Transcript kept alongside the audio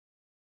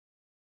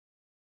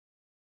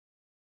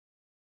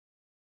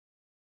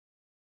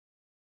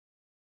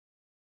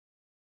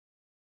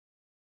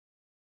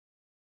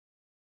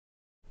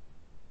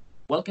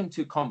Welcome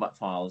to Combat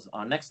Files,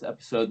 our next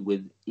episode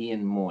with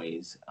Ian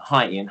Moyes.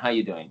 Hi, Ian. How are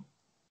you doing?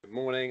 Good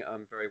morning.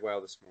 I'm very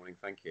well this morning.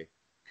 Thank you.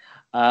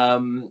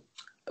 Um,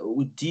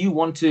 do you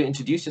want to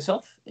introduce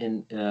yourself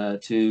to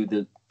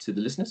the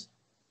listeners?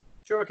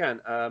 Sure, I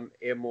can.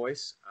 Ian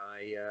Moyes.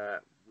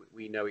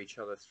 We know each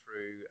other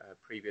through a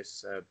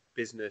previous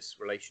business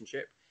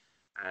relationship,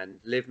 and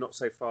live not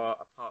so far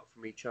apart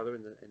from each other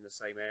in the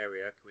same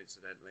area,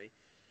 coincidentally.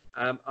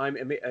 I'm a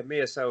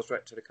EMEA sales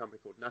director at a company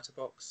called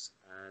Natterbox,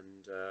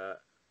 and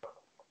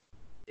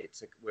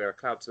we're a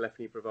cloud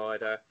telephony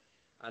provider.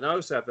 And I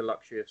also have the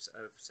luxury of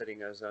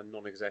sitting as a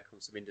non-exec on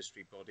some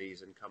industry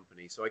bodies and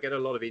companies. So I get a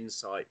lot of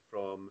insight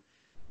from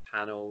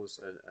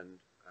panels and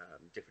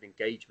different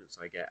engagements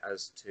I get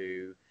as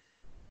to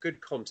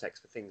good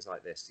context for things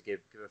like this, to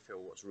give a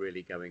feel what's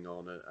really going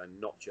on, and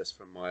not just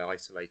from my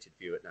isolated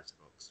view at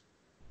Natterbox.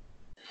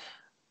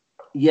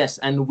 Yes,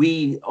 and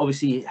we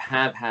obviously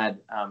have had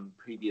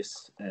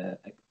previous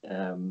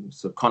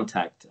sort of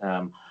contact.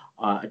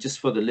 Just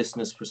for the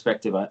listeners'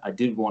 perspective, I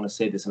did want to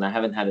say this, and I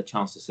haven't had a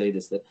chance to say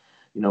this, that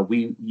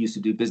we used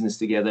to do business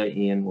together.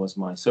 Ian was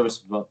my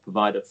service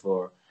provider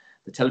for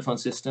the telephone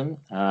system.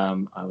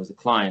 I was a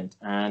client,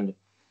 and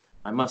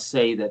I must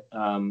say that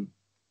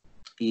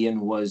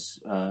Ian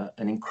was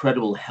an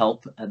incredible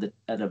help at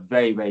a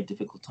very, very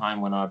difficult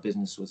time when our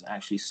business was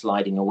actually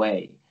sliding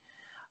away.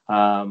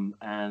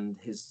 And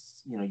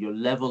his, your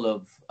level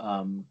of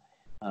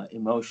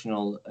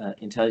emotional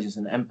intelligence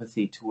and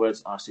empathy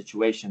towards our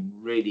situation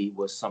really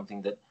was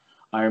something that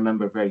I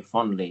remember very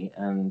fondly,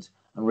 and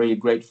I'm really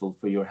grateful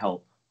for your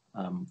help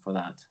for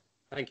that.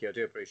 Thank you. I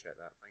do appreciate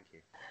that. Thank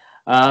you.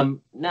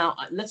 Now,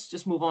 let's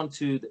just move on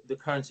to the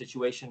current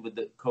situation with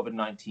the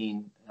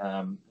COVID-19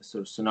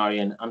 sort of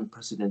scenario and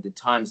unprecedented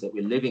times that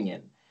we're living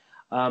in.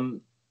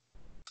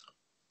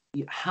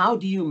 How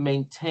do you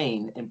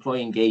maintain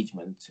employee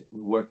engagement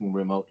working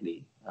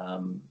remotely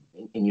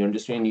in your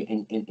industry and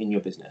in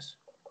your business?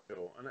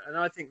 Sure. And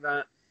I think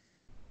that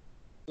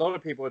a lot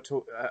of people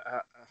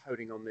are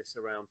holding on this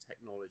around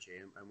technology,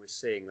 and we're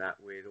seeing that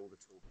with all the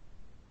tool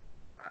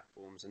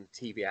platforms and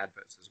TV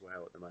adverts as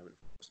well at the moment.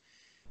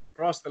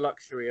 For us, the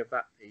luxury of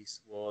that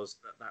piece was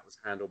that was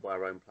handled by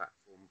our own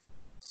platform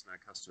and our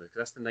customers, because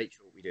that's the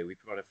nature of what we do. We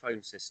provide a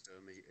phone system,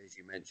 as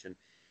you mentioned,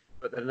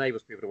 but that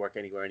enables people to work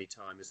anywhere,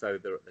 anytime, as though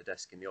they're at their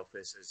desk in the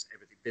office, as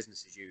everything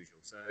business as usual.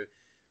 So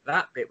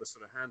that bit was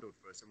sort of handled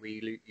for us, and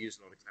we use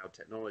a lot of cloud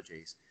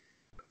technologies.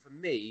 But for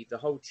me, the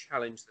whole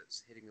challenge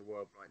that's hitting the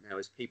world right now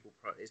is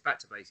it's back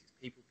to basics: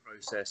 people,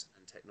 process,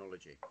 and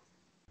technology.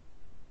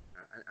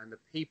 And the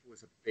people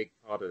is a big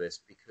part of this,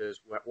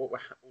 because what we're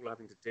all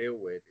having to deal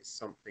with is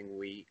something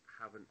we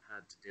haven't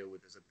had to deal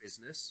with as a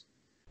business,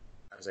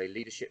 as a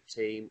leadership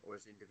team, or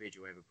as an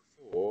individual ever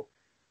before,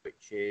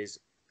 which is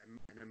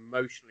an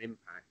emotional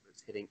impact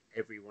that's hitting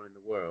everyone in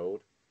the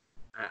world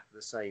at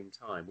the same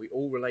time. We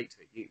all relate to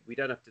it. We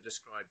don't have to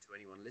describe to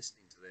anyone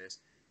listening to this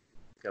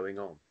what's going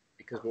on,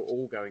 because we're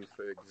all going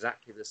through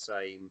exactly the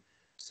same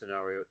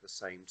scenario at the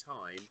same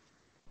time.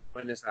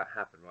 When does that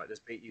happen, right?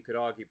 You could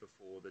argue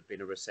before there'd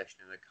been a recession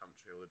in a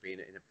country, or there'd been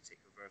in a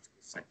particular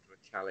vertical sector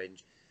a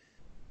challenge,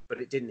 but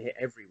it didn't hit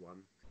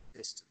everyone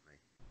consistently.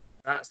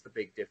 That's the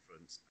big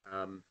difference.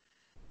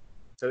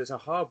 So it's a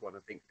hard one, I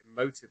think,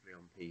 emotively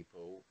on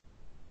people,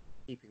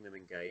 keeping them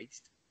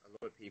engaged. A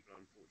lot of people,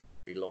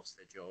 unfortunately, lost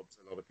their jobs.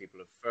 A lot of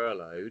people are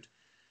furloughed.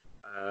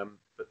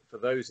 But for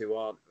those who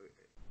aren't,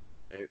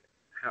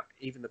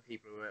 even the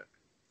people who are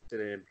still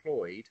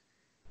employed,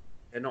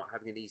 they're not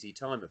having an easy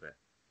time of it.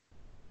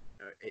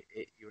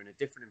 You're in a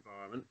different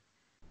environment.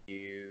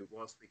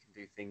 Whilst we can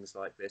do things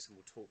like this, and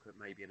we'll talk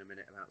maybe in a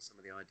minute about some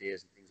of the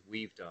ideas and things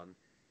we've done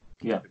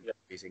to keep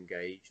employees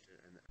engaged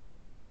and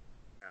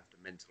after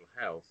mental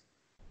health,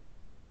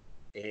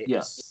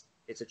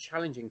 it's a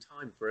challenging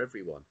time for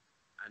everyone,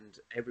 and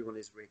everyone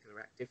is going to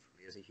react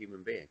differently as a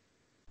human being.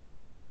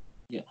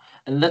 Yeah,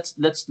 and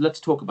let's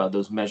talk about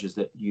those measures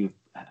that you've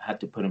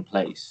had to put in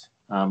place.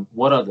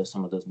 What are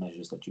some of those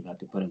measures that you've had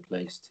to put in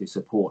place to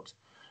support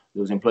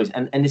those employees?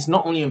 And it's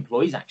not only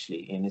employees,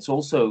 actually, and it's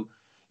also,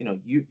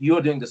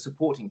 you're doing the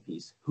supporting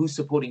piece. Who's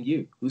supporting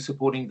you? Who's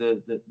supporting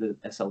the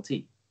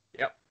SLT?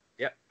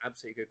 Yep,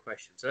 absolutely good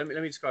question. So let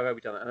me describe how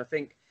we've done it. And I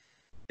think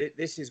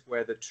this is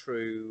where the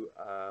true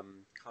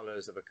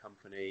colours of a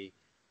company,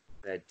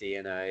 their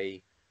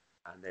DNA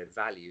and their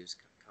values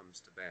comes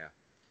to bear.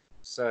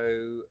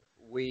 So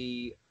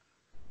we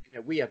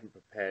hadn't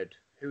prepared.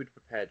 Who had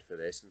prepared for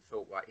this and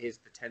thought, right, here's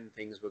the 10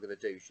 things we're going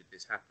to do should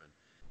this happen?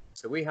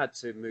 So we had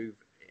to move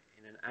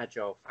in an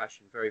agile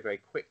fashion very, very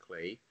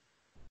quickly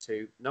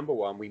to, number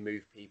one, we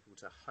moved people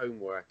to home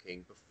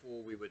working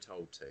before we were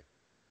told to.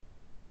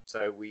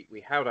 So we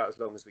held out as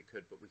long as we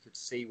could, but we could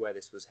see where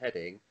this was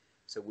heading.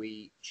 So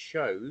we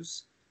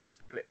chose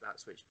to flip that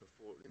switch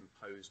before it was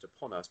imposed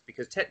upon us,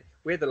 because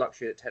we had the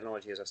luxury that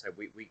technology, as I said,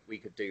 we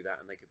could do that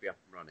and they could be up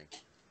and running.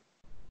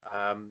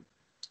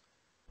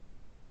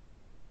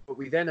 But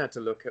we then had to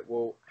look at,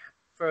 well,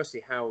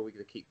 firstly, how are we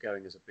going to keep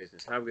going as a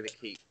business? How are we going to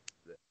keep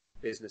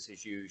business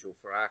as usual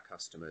for our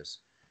customers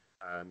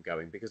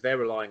going? Because they're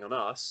relying on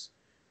us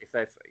if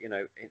they've, you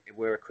know,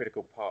 we're a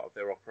critical part of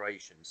their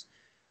operations.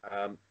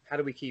 How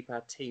do we keep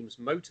our teams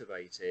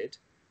motivated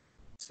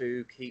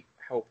to keep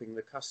helping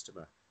the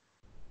customer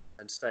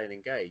and staying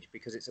engaged?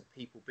 Because it's a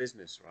people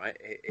business, right?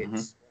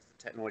 It's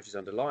the technology's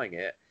underlying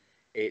it.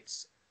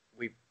 It's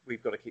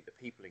we've got to keep the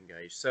people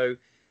engaged. So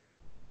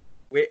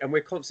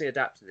we're constantly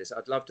adapting this.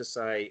 I'd love to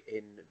say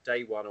in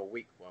day one or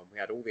week one, we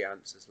had all the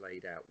answers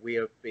laid out. We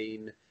have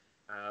been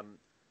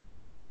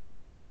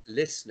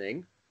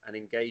listening and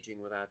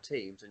engaging with our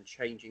teams and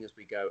changing as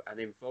we go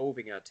and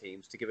involving our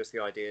teams to give us the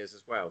ideas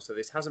as well. So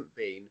this hasn't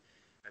been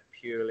a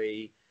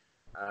purely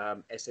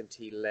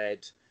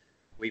SMT-led,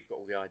 we've got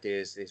all the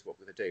ideas, this is what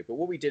we're going to do. But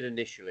what we did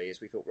initially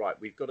is we thought, right,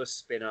 we've got to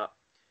spin up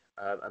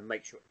and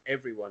make sure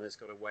everyone has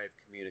got a way of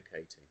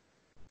communicating.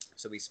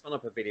 So we spun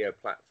up a video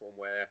platform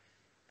where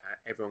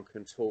everyone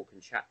can talk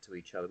and chat to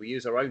each other. We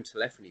use our own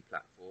telephony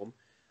platform,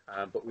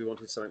 but we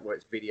wanted something where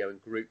it's video in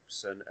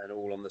groups and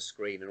all on the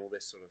screen and all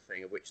this sort of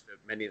thing, of which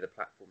many of the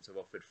platforms have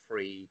offered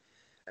free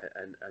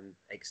and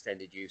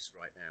extended use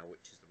right now,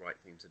 which is the right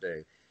thing to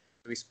do.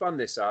 So we spun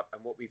this up,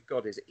 and what we've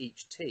got is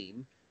each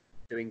team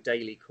doing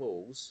daily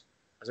calls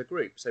as a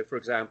group. So for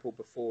example,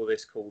 before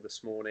this call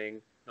this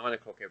morning, 9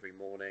 o'clock every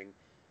morning,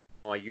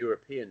 my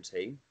European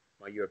team,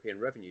 my European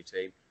revenue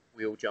team,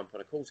 we all jump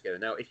on a call together.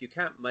 Now, if you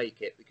can't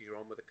make it because you're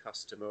on with a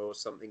customer or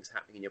something's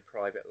happening in your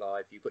private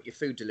life, you've got your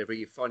food delivery,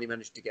 you finally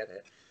managed to get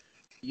it,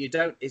 you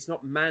don't, it's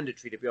not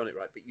mandatory to be on it,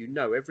 right? But you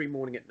know, every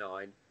morning at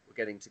 9, we're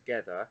getting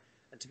together.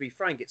 And to be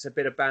frank, it's a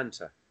bit of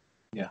banter.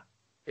 Yeah.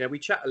 You know, we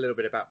chat a little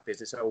bit about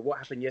business. Oh, what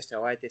happened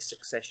yesterday? Oh, I had this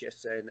success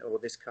yesterday, or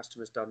this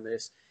customer's done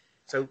this.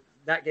 So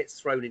that gets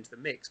thrown into the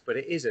mix, but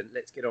it isn't.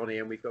 Let's get on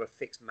here, and we've got a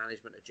fixed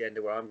management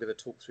agenda where I'm going to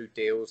talk through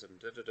deals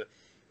and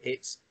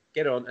It's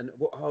get on and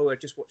oh, I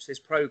just watched this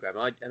program.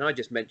 I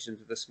just mentioned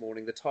this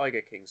morning the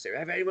Tiger King series.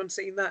 Have anyone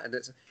seen that? And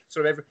it's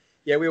sort of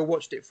yeah, we all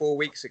watched it 4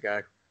 weeks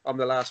ago. I'm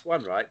the last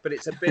one, right? But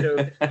it's a bit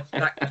of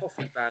that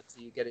coffee banter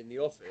you get in the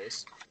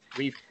office.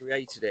 We've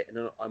created it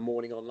in a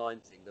morning online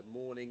thing. The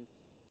morning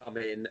come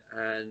in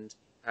and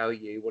how are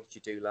you? What did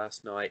you do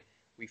last night?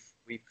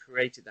 We've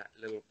created that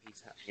little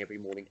piece happening every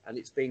morning, and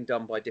it's being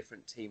done by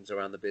different teams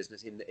around the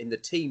business in the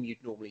team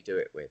you'd normally do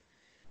it with.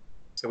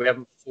 So we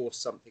haven't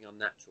forced something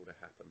unnatural to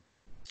happen.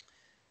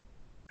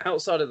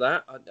 Outside of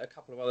that, a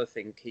couple of other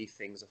key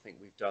things I think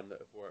we've done that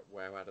have worked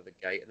well out of the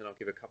gate, and then I'll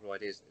give a couple of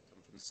ideas that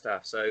come from the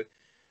staff. So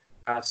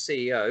our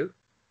CEO,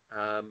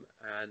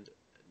 and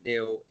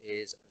Neil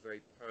is a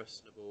very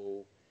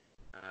personable,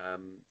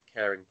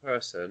 caring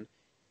person.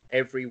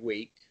 Every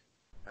week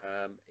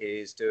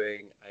is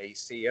doing a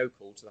CEO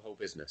call to the whole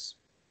business.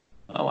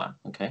 Oh, wow.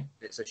 Okay.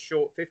 It's a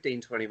short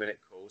 15-20 minute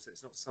call, so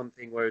it's not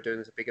something where we're doing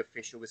this a big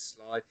official with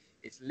slide.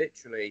 It's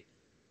literally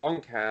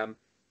on cam,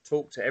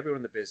 talk to everyone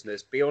in the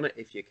business, be on it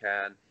if you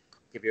can,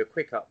 give you a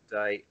quick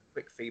update,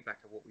 quick feedback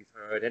of what we've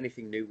heard,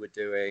 anything new we're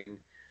doing,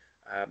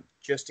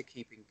 just to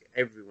keep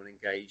everyone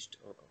engaged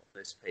on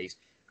this piece.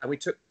 And we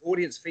took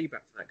audience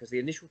feedback from that, because the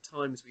initial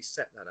times we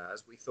set that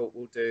as, we thought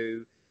we'll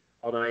do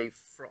on I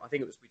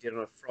think it was we did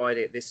on a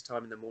Friday at this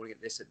time in the morning,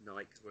 at this at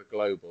night, because we're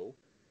global.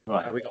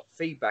 Right. And we got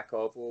feedback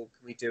of, well,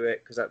 can we do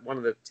it? Because at one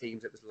of the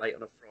teams it was late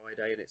on a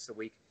Friday and it's the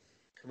week.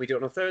 Can we do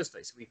it on a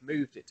Thursday? So we've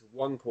moved it to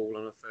one call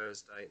on a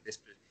Thursday.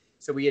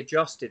 So we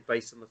adjusted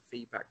based on the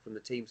feedback from the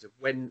teams of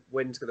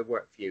when's going to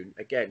work for you.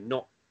 Again,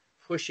 not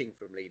pushing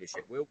from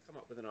leadership. We'll come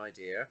up with an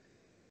idea,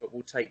 but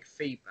we'll take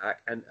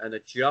feedback and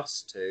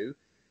adjust to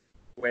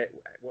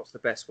what's the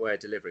best way of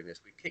delivering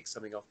this. We kick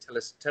something off, tell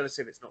us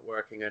if it's not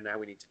working, and now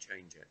we need to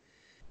change it.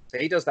 So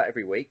he does that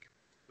every week,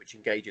 which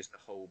engages the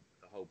whole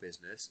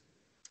business.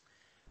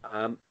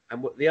 And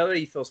what the other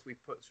ethos we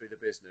put through the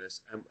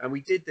business, and we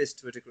did this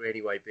to a degree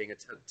anyway, being a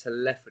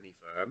telephony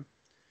firm,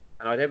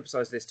 and I'd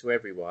emphasize this to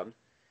everyone: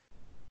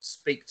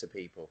 speak to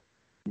people.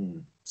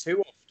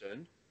 Too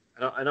often,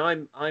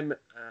 and I'm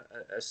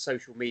a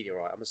social media,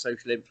 right? I'm a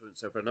social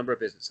influencer for a number of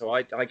businesses, so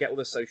I get all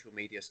the social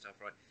media stuff,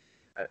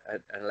 right,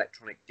 and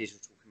electronic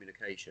digital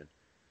communication.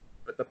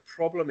 But the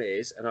problem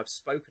is, and I've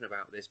spoken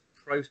about this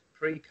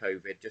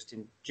pre-COVID, just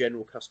in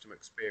general customer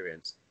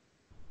experience,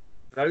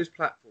 those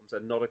platforms are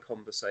not a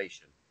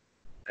conversation.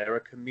 They're a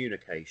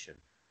communication.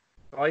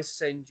 If I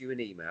send you an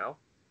email,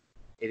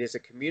 it is a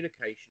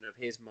communication of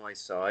here's my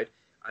side,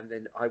 and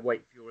then I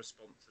wait for your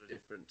response at a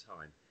different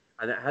time.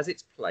 And it has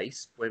its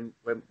place when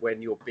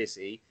you're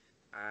busy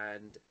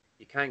and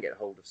you can get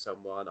hold of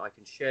someone. I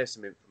can share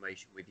some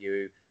information with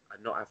you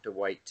and not have to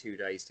wait 2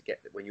 days to get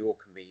it when you're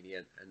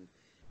convenient, and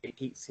it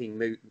keeps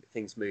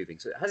things moving.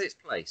 So it has its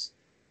place.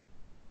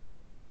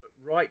 But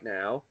right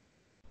now,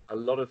 a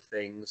lot of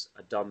things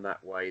are done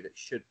that way that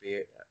should be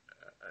a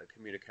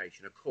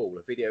communication, a call,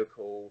 a video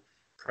call,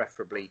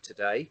 preferably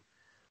today,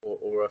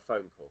 or a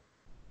phone call.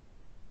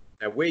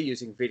 Now, we're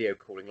using video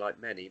calling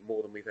like many,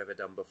 more than we've ever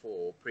done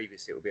before.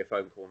 Previously, it would be a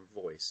phone call and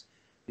voice,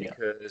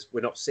 because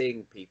we're not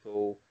seeing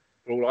people,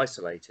 we're all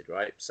isolated,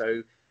 right?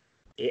 So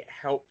it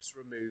helps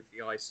remove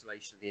the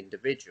isolation of the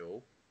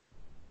individual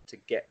to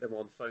get them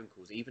on phone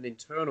calls, even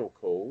internal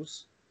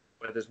calls,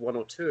 where there's one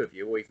or two of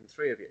you, or even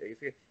three of you.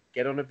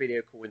 get on a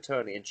video call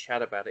internally and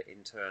chat about it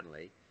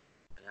internally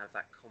and have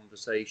that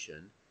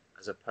conversation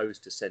as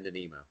opposed to send an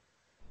email.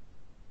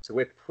 So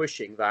we're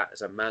pushing that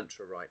as a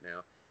mantra right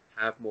now.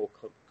 Have more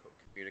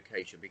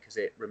communication, because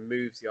it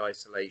removes the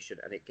isolation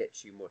and it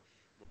gets you more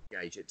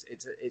engaged.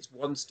 It's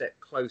one step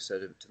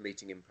closer to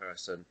meeting in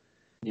person.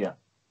 Yeah.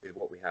 With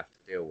what we have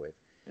to deal with.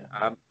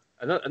 Yeah.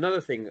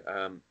 Another thing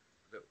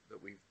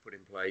that we've put in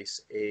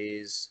place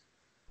is,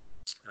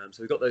 so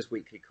we've got those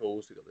weekly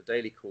calls, we've got the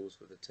daily calls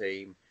with the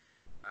team.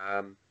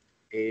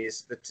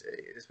 Is that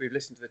as we've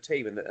listened to the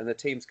team, and the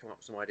team's come up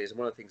with some ideas, and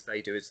one of the things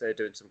they do is they're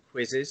doing some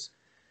quizzes.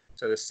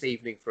 So this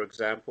evening, for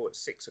example, at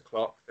 6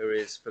 o'clock, there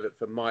is for the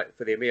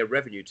EMEA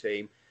revenue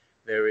team,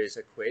 there is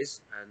a quiz,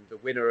 and the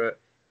winner,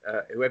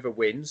 whoever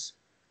wins,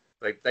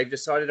 they've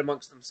decided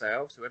amongst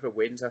themselves, whoever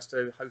wins has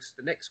to host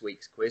the next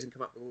week's quiz and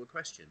come up with all the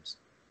questions.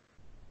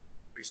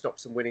 Which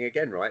stops them winning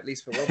again, right? At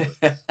least for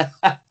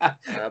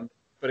Robert.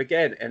 But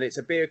again, and it's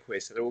a beer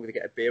quiz, so they're all going to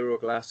get a beer or a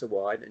glass of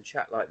wine and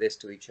chat like this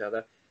to each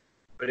other.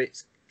 But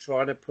it's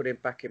trying to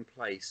put back in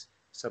place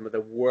some of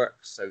the work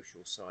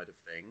social side of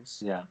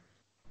things. Yeah.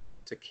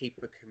 To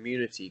keep a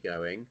community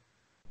going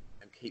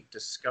and keep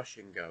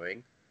discussion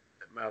going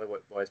that may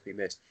otherwise be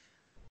missed.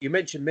 You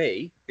mentioned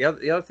me. The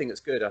other thing that's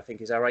good, I think,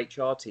 is our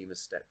HR team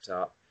has stepped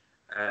up,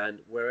 and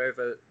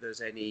wherever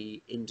there's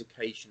any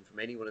indication from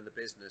anyone in the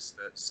business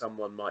that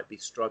someone might be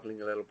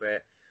struggling a little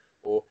bit,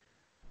 or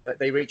that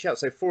they reach out.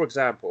 So, for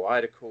example, I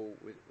had a call.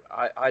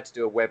 I had to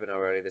do a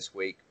webinar earlier this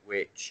week,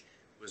 which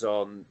was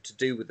on to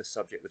do with the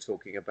subject we're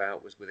talking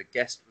about. Was with a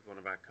guest with one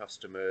of our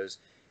customers.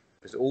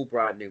 It was all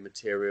brand new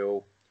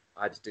material.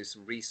 I had to do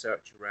some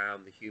research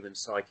around the human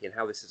psyche and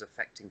how this is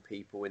affecting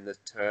people in the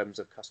terms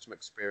of customer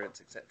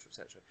experience, etc.,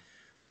 etc.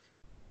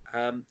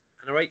 And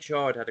our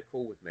HR had a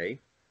call with me,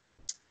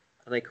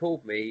 and they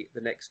called me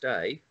the next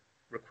day,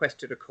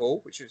 requested a call,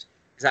 which is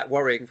that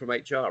worrying from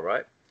HR,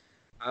 right?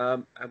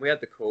 And we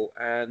had the call,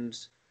 and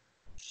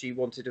she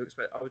wanted to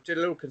explain. I was a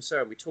little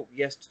concerned. We talked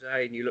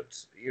yesterday, and you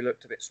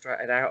looked a bit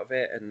straightened out of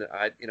it, and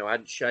I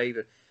hadn't shaved.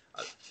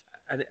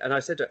 And I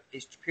said,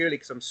 it's purely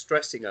because I'm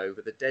stressing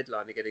over the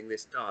deadline of getting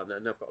this done,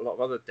 and I've got a lot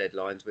of other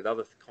deadlines with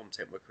other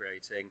content we're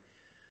creating.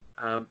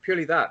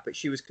 Purely that, but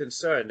she was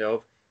concerned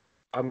of,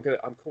 I'm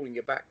calling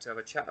you back to have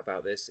a chat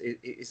about this.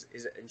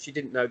 And she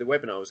didn't know the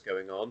webinar was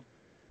going on.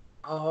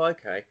 Oh,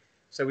 okay.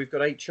 So we've got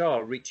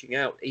HR reaching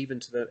out even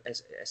to the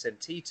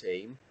SMT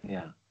team.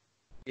 Yeah.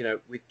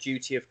 With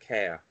duty of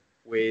care,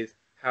 with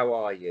how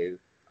are you?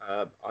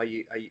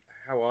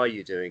 How are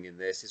you doing in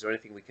this? Is there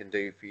anything we can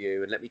do for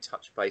you? And let me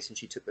touch base. And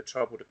she took the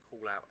trouble to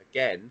call out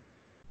again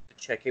to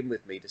check in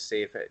with me to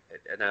see if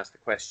and ask the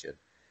question.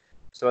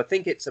 So I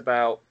think it's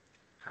about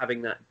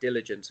having that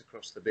diligence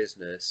across the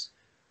business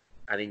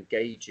and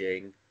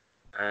engaging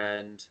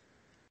and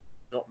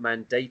not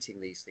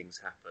mandating these things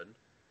happen,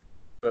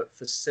 but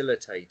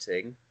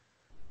facilitating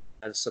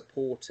and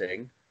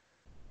supporting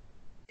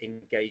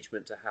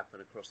engagement to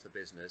happen across the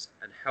business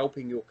and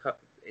helping your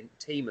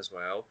team as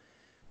well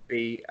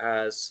be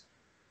as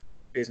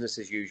business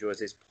as usual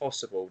as is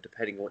possible,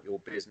 depending on what your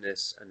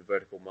business and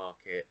vertical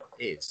market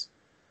is.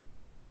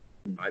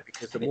 Right?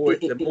 Because the more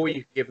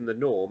you give them the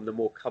norm, the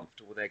more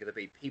comfortable they're going to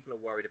be. People are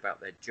worried about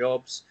their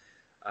jobs,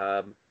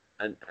 and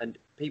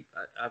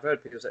people. I've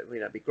heard people say,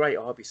 "It'd be great.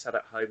 I'll be sat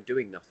at home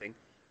doing nothing."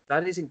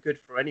 That isn't good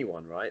for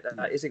anyone, right?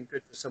 That isn't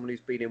good for someone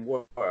who's been in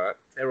work.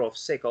 They're off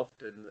sick.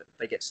 Often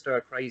they get stir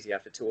crazy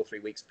after 2 or 3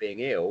 weeks being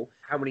ill.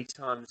 How many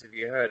times have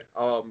you heard,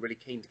 "Oh, I'm really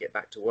keen to get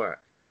back to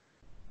work"?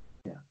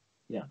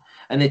 Yeah,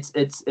 and it's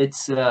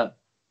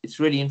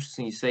really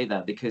interesting you say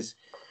that, because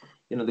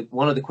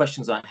one of the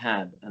questions I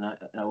had, and I,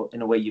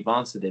 in a way you've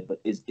answered it,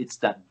 but it's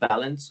that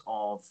balance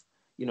of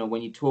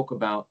when you talk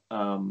about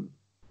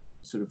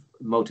sort of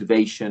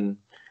motivation,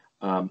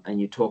 and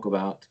you talk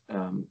about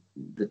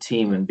the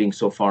team and being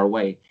so far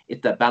away,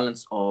 it's that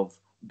balance of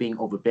being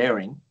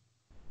overbearing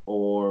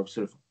or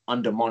sort of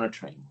under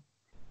monitoring,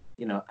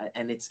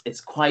 and it's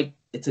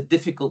a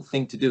difficult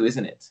thing to do,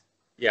 isn't it?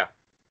 Yeah,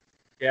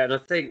 and I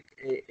think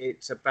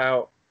it's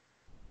about,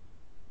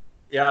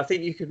 I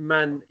think you could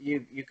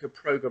you could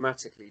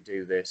programmatically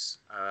do this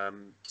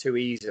too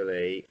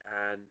easily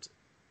and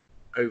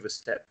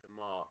overstep the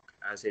mark,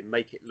 as in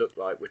make it look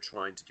like we're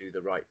trying to do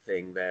the right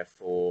thing,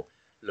 therefore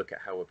look at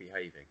how we're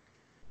behaving,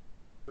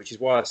 which is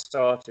why I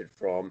started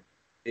from,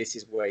 this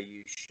is where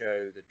you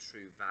show the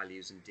true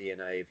values and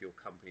DNA of your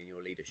company and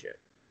your leadership.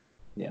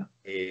 Yeah.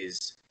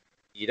 Is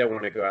you don't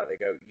want to go out there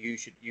and go,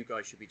 you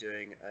guys should be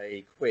doing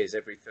a quiz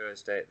every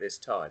Thursday at this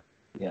time.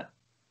 Yeah.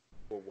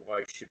 Well,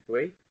 why should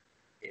we?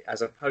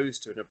 As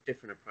opposed to a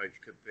different approach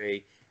could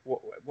be,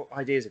 what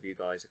ideas have you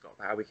guys got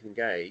about how we can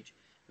engage?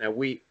 Now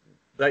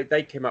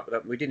they came up with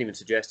that. We didn't even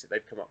suggest it.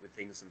 They've come up with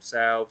things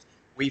themselves.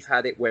 We've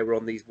had it where we're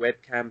on these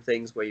webcam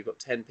things where you've got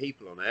 10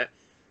 people on it,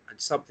 and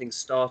something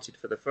started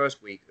for the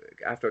first week.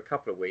 After a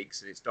couple of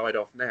weeks, and it's died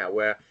off now,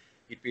 where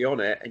you'd be on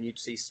it and you'd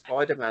see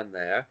Spider-Man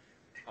there,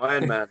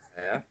 Iron Man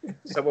there,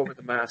 someone with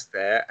a mask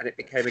there, and it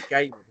became a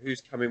game of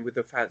who's coming with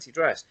a fancy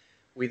dress.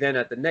 we then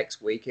had the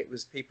next week, it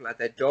was people had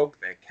their dog,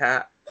 their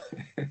cat,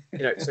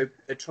 so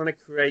they're trying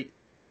to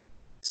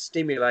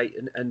stimulate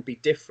and be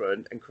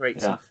different and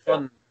create some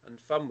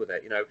fun with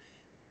it.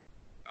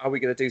 Are we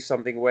going to do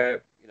something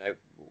where,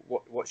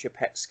 what's your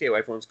pet skill?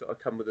 Everyone's got to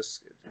come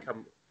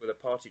with a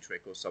party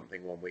trick or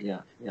something one week.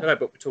 I don't know,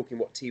 but we're talking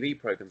what TV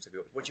programs have you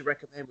watched? What do you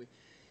recommend?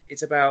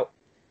 It's about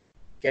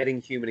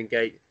getting human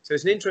engaged. So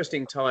it's an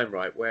interesting time,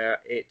 right,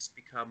 where it's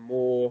become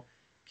more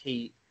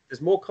key.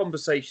 There's more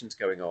conversations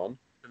going on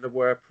than there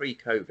were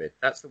pre-COVID.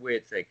 That's the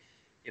weird thing.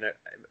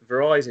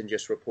 Verizon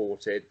just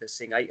reported they're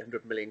seeing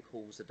 800 million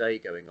calls a day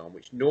going on,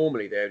 which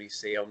normally they only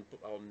see on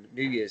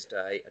New Year's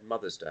Day and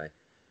Mother's Day.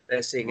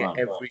 They're seeing it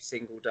every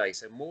single day.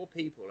 So more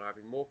people are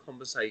having more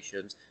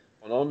conversations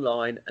on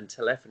online and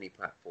telephony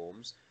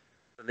platforms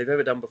than they've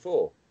ever done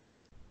before.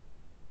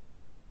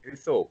 Who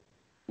thought?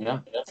 Yeah.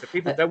 So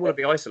people don't want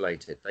to be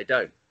isolated. They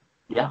don't.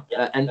 Yeah.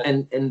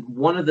 And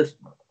one of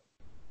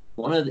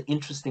the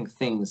interesting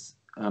things,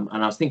 and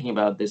I was thinking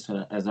about this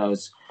as I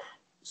was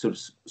sort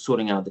of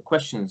sorting out the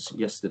questions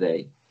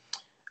yesterday.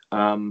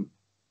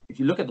 If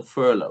you look at the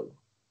furlough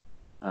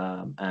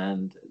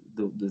and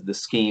the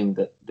scheme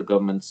that the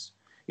government's,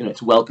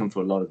 it's welcome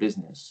for a lot of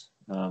business,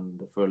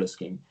 the furlough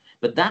scheme,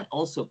 but that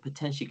also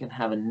potentially can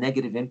have a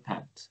negative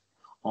impact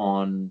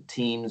on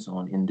teams,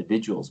 on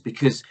individuals,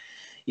 because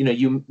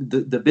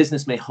the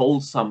business may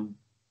hold some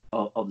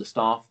of the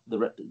staff,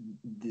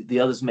 the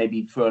others may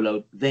be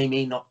furloughed, they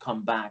may not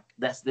come back.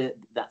 That's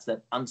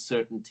that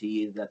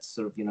uncertainty that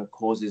sort of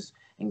causes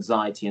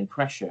anxiety and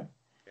pressure.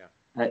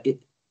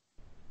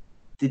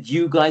 Did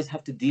you guys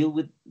have to deal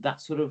with that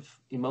sort of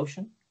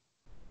emotion?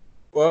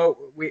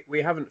 Well,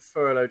 we haven't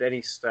furloughed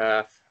any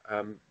staff.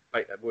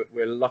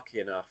 We're lucky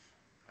enough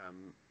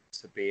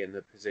to be in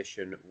the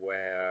position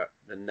where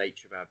the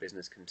nature of our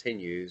business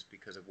continues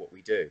because of what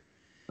we do.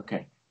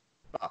 Okay.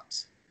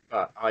 But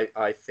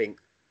I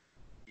think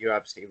you're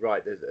absolutely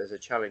right. There's a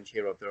challenge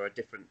here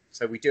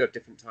so we do have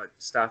different types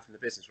of staff in the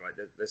business, right?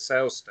 The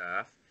sales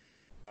staff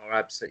are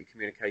absolutely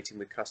communicating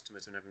with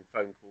customers and having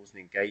phone calls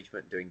and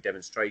engagement, doing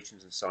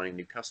demonstrations and signing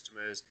new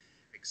customers,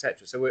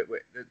 etc. So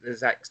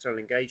there's external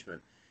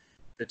engagement.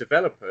 The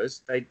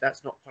developers,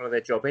 that's not part of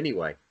their job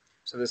anyway.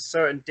 So there's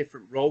certain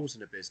different roles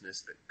in a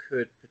business that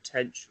could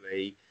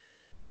potentially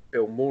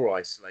feel more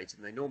isolated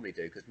than they normally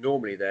do, because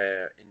normally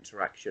their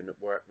interaction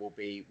at work will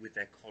be with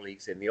their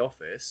colleagues in the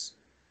office,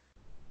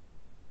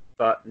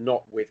 but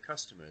not with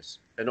customers.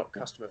 They're not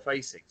customer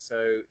facing.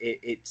 So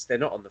they're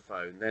not on the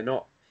phone.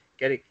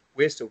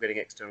 We're still getting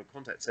external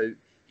contact. So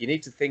you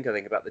need to think, I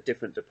think, about the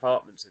different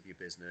departments of your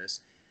business,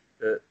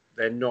 that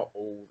they're not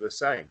all the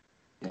same.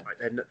 Right?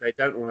 They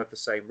don't all have the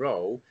same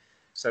role.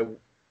 So,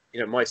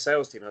 my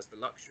sales team has the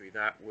luxury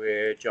that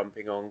we're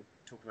jumping on,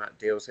 talking about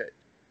deals,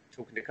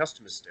 talking to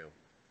customers still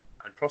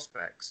and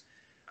prospects.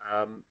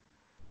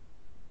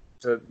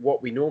 So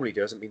what we normally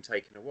do hasn't been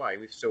taken away.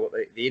 We've still got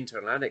the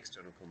internal and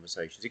external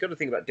conversations. You've got to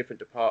think about different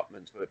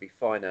departments, whether it be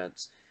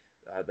finance,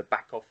 the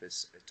back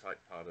office type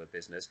part of the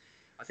business.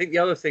 I think the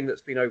other thing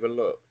that's been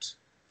overlooked,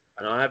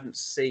 and I haven't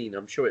seen,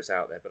 I'm sure it's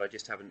out there, but I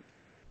just haven't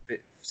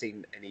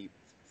seen any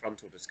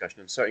frontal discussion,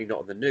 and certainly not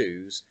on the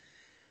news,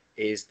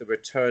 is the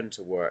return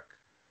to work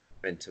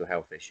mental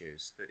health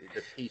issues,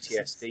 the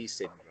PTSD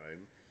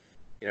syndrome.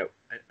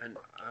 And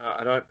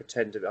I don't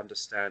pretend to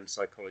understand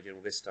psychology and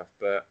all this stuff,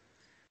 but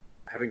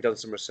having done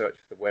some research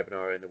for the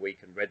webinar in the week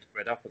and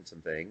read up on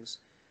some things,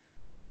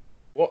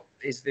 what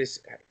is this?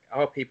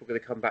 Are people going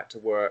to come back to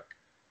work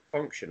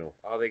functional?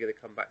 Are they going to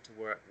come back to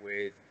work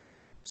with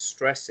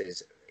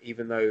stresses,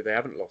 even though they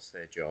haven't lost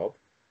their job?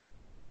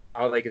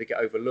 Are they going to get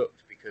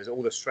overlooked because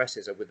all the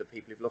stresses are with the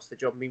people who've lost their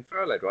job and been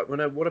furloughed, right? Well,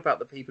 no, what about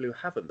the people who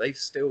haven't? They've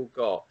still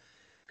got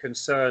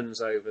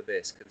concerns over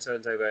this,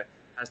 concerns over,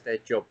 has their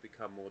job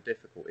become more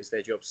difficult? Is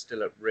their job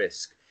still at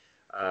risk?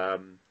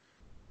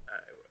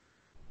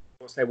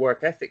 What's their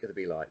work ethic going to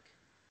be like?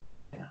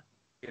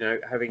 Yeah.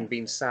 Having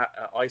been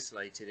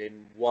isolated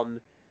in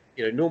one,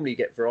 normally you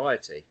get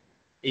variety,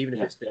 even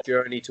if it's the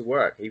journey to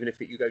work, even if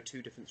you go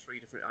 2 different, 3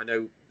 different, I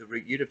know the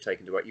route you'd have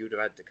taken to work, you would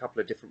have had a couple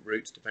of different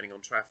routes depending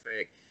on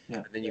traffic,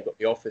 and then you've got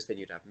the office, then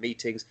you'd have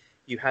meetings.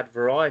 You had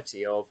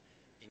variety of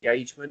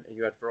engagement and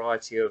you had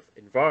variety of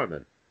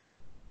environment.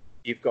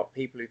 You've got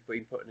people who've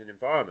been put in an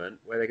environment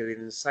where they're going to be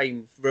in the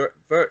same,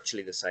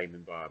 virtually the same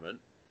environment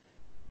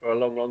for a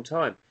long, long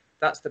time.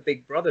 That's the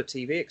Big Brother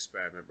TV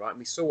experiment, right? And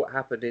we saw what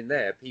happened in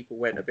there. People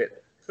went a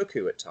bit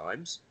cuckoo at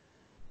times,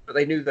 but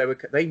they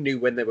knew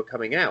when they were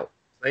coming out.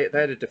 They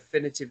had a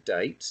definitive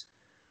date,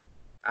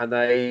 and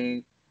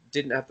they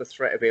didn't have the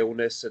threat of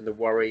illness and the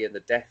worry and the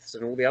deaths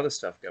and all the other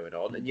stuff going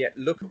on. And yet,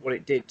 look at what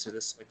it did to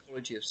the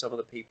psychology of some of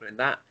the people in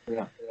that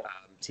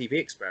TV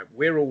experiment.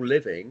 We're all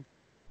living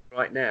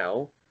right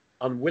now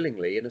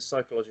unwillingly in a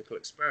psychological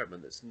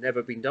experiment that's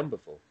never been done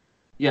before.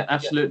 Yeah,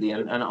 absolutely.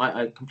 And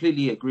I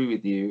completely agree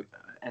with you.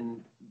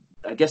 And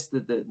I guess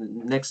the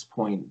next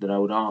point that I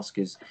would ask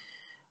is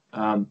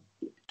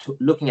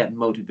looking at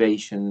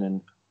motivation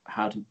and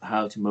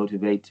how to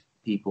motivate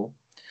people,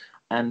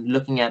 and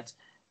looking at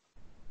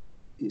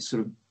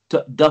sort of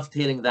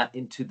dovetailing that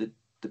into the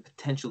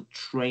potential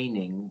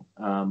training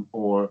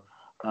or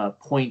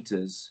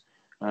pointers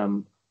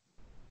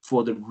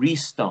for the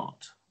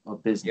restart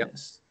of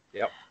business.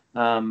 Yep.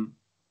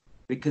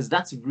 Because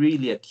that's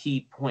really a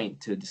key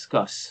point to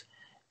discuss.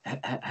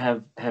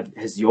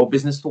 Has your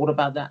business thought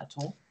about that at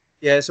all?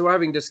 Yeah, so we're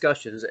having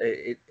discussions.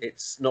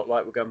 It's not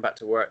like we're going back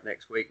to work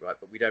next week, right?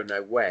 But we don't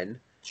know when.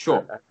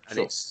 Sure. And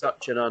it's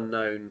such an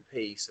unknown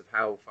piece of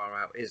how far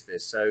out is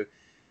this. So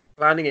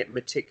planning it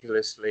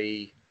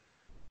meticulously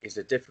is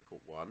a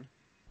difficult one.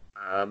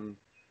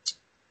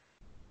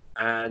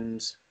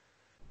 And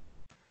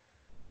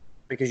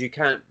because you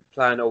can't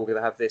plan, oh, we're going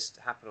to have this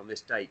happen on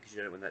this date because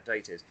you don't know when that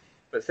date is.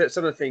 But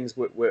some of the things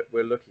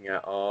we're looking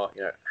at are,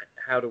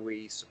 how do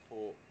we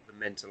support the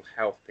mental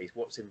health piece?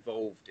 What's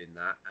involved in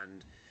that?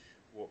 And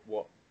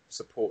what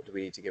support do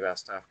we need to give our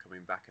staff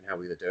coming back, and how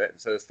we're going to do it? And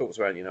so there's thoughts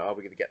around, are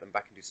we going to get them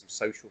back and do some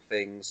social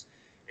things,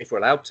 if we're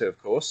allowed to,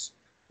 of course.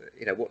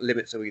 What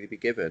limits are we going to be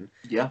given?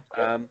 Yeah.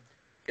 And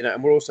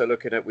we're also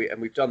looking at,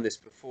 and we've done this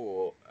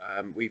before,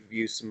 we've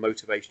used some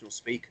motivational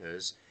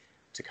speakers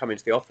to come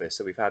into the office.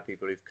 So we've had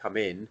people who've come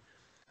in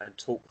and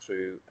talk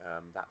through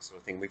that sort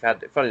of thing.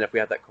 Funny enough, we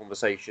had that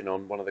conversation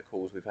on one of the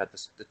calls we've had,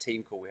 the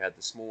team call we had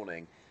this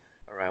morning,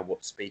 around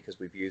what speakers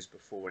we've used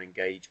before and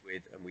engaged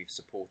with, and we've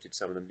supported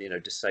some of them,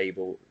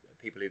 disabled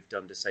people who've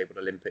done disabled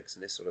Olympics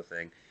and this sort of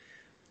thing,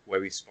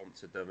 where we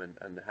sponsored them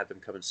and had them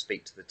come and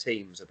speak to the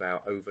teams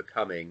about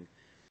overcoming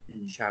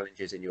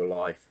challenges in your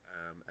life,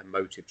 and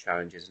motive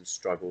challenges and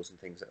struggles and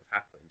things that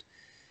have happened.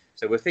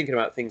 So we're thinking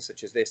about things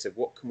such as this, of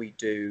what can we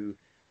do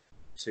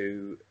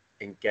to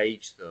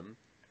engage them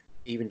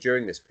even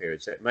during this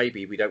period. So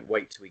maybe we don't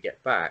wait till we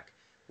get back,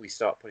 we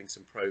start putting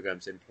some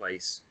programs in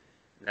place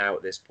now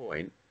at this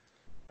point.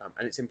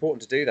 And it's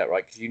important to do that,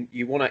 right? Because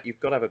you've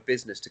got to have a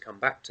business to come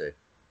back to,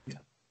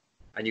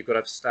 and you've got to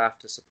have staff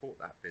to support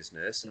that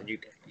business, and you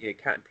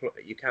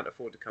can't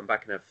afford to come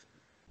back and have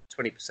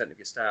 20% of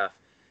your staff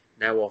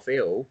now off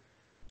ill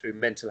through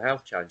mental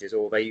health challenges,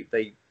 or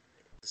they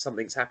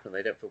something's happened,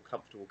 they don't feel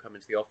comfortable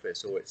coming to the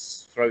office, or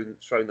it's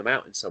thrown them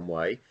out in some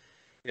way.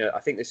 I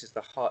think this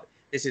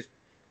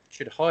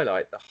should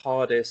highlight the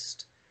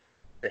hardest,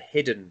 the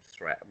hidden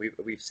threat.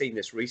 We've seen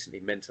this recently,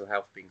 mental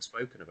health being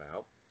spoken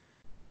about.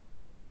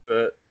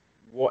 But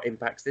what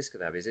impacts this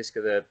could have? Is this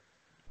going to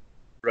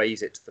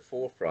raise it to the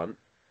forefront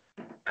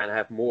and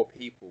have more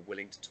people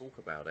willing to talk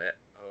about it,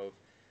 of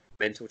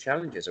mental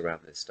challenges around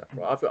this stuff?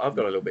 Right? I've got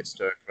a little bit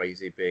stir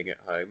crazy being at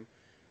home.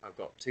 I've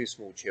got 2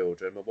 small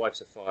children. My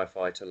wife's a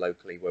firefighter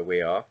locally where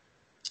we are,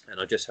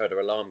 and I just heard her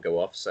alarm go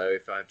off. So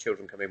if I have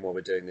children come in while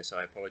we're doing this,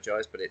 I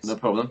apologise. But it's no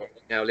problem.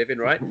 Now living,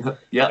 right?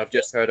 Yeah. I've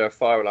just heard her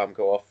fire alarm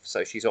go off,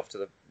 so she's off to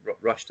the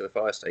rush to the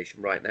fire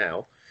station right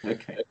now.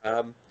 Okay.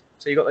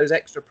 So you've got those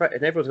extra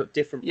and everyone's got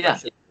different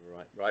pressures,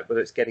 right?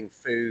 Whether it's getting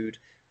food,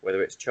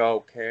 whether it's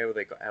childcare, or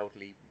they've got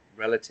elderly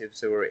relatives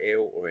who are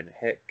ill or in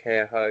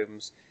care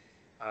homes.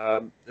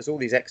 There's all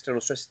these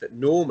external stresses that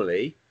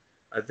normally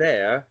are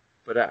there,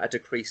 but at a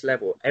decreased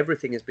level.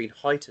 Everything has been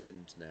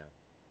heightened now,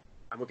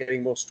 and we're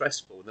getting more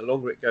stressful. And the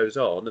longer it goes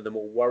on, and the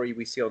more worry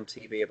we see on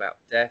TV about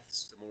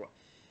deaths, the more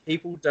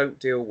people don't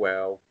deal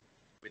well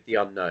with the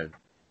unknown.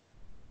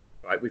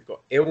 Right? We've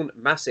got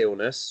mass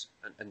illness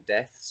and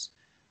deaths.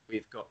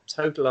 We've got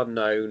total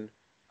unknown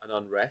and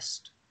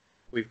unrest.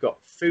 We've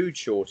got food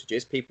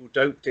shortages. People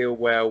don't deal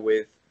well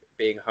with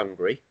being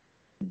hungry.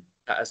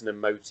 That as an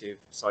emotive,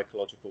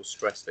 psychological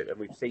stress thing, and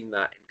we've seen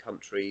that in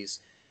countries,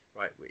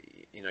 right?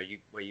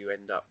 Where you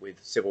end up with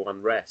civil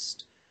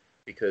unrest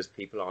because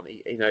people aren't.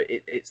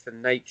 It's the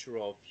nature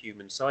of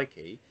human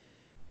psyche,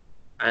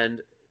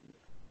 and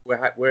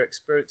we're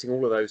experiencing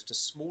all of those to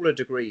smaller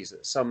degrees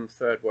that some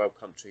third world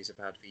countries have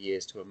had for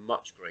years, to a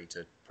much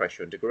greater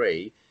pressure and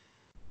degree.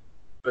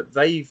 But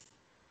they've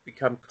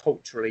become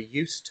culturally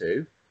used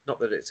to, not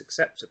that it's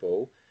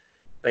acceptable,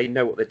 they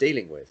know what they're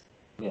dealing with.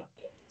 Yeah.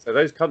 So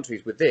those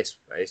countries with this,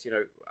 I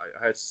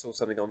saw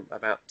something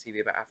about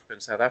TV about Africa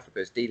and South Africa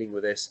is dealing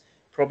with this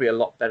probably a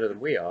lot better than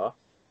we are,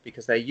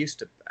 because they're used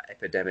to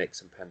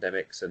epidemics and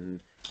pandemics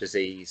and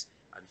disease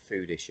and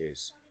food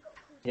issues.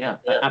 Yeah,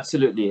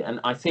 absolutely. And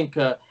I think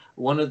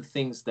one of the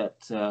things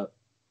that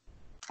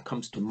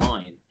comes to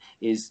mind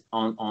is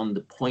on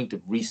the point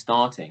of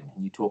restarting,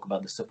 and you talk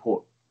about the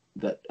support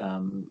that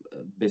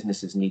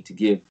businesses need to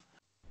give.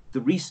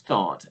 The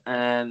restart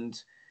and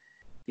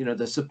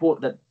the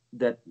support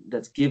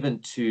that's given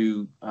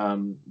to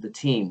the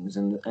teams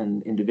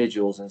and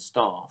individuals and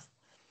staff,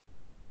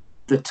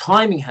 the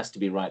timing has to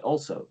be right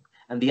also.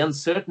 And the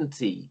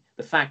uncertainty,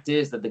 the fact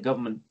is that the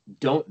government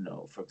don't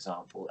know, for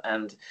example,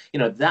 and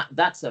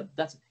that's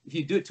if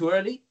you do it too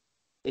early,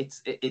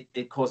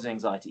 it causes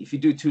anxiety. If you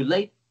do it too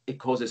late, it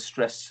causes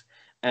stress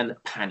and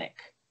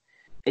panic.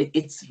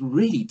 It's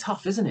really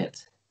tough, isn't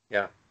it?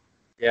 Yeah,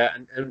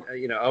 and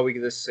are we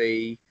going to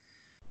see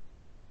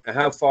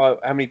how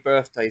many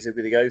birthdays are we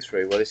going to go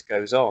through while this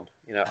goes on?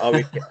 Are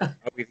we going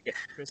to get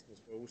to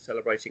Christmas? We're all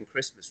celebrating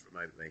Christmas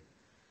remotely.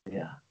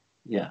 Yeah.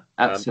 Yeah, You know,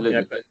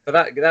 absolutely.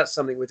 but that's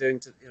something we're doing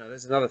to, you know,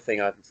 there's another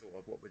thing I haven't thought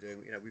of what we're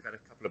doing. You know, we've had a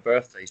couple of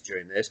birthdays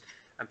during this,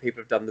 and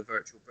people have done the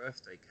virtual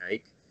birthday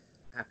cake,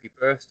 happy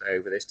birthday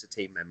over this to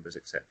team members,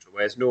 etc.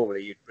 Whereas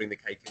normally you'd bring the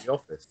cake in the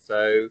office.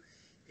 So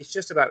it's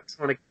just about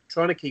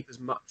trying to keep as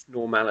much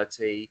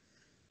normality.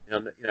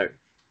 You know,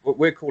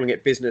 we're calling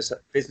it business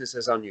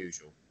as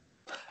unusual.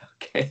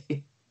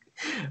 Okay,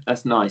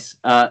 that's nice.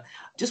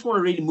 Just want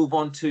to really move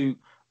on to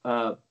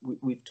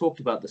we've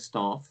talked about the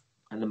staff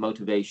and the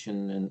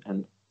motivation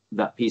and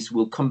that piece.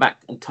 We'll come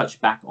back and touch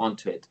back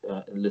onto it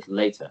a little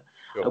later.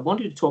 I Sure.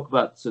 wanted to talk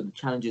about sort of the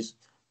challenges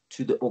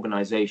to the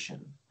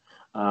organization,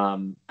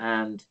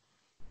 and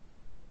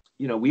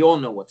you know we all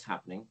know what's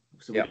happening,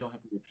 so we Yeah. don't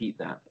have to repeat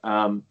that.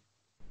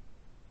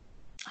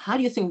 How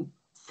do you think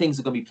things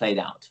are going to be played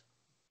out?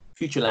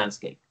 Future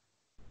landscape,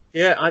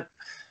 Yeah.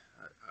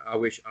 I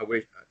wish.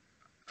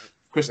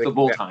 crystal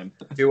ball time.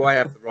 Do I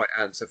have the right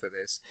answer for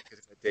this? Because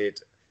if I did,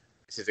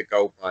 this is a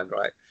gold mine,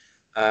 right?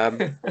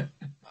 Um,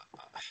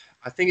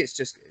 I think it's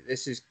just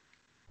this is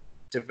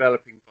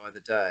developing by the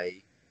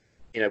day.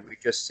 You know, we've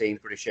just seen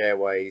British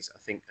Airways, I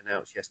think,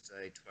 announced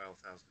yesterday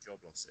 12,000 job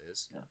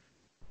losses. Yeah.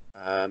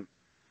 Um,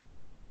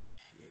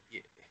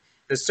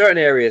 there's certain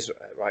areas,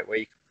 right, where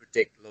you can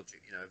predict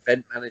logic. You know,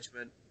 event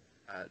management,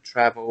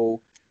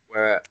 travel,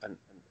 where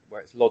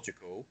it's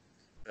logical.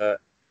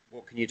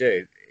 What can you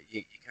do?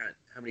 You can't.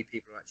 How many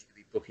people are actually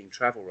going to be booking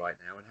travel right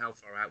now, and how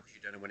far out? Because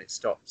you don't know when it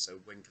stops. So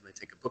when can they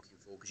take a booking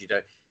for? Because you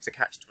don't. It's a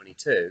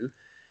catch-22.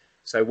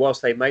 So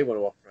whilst they may want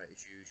to operate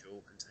as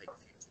usual and take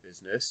future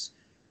business,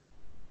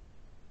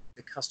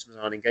 the customers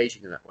aren't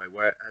engaging in that way.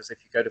 Whereas if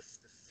you go to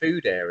the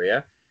food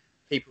area,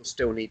 people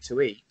still need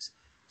to eat.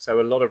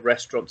 So a lot of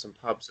restaurants and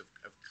pubs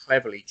have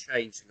cleverly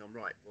changed and gone,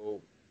 right,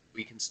 well,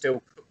 we can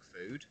still cook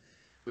food,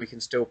 we can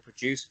still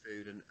produce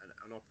food and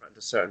operate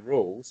under certain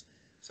rules.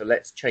 So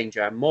let's change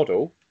our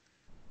model.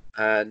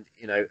 And,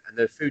 you know, and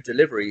the food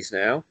deliveries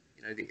now,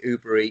 you know, the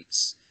Uber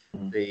Eats,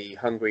 the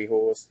Hungry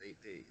Horse,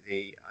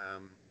 the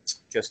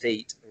Just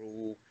Eat are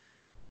all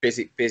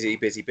busy,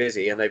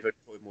 and they've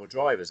employed more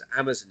drivers.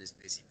 Amazon is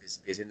busy,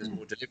 and there's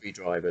more delivery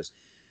drivers.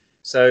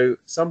 So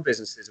some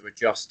businesses are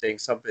adjusting,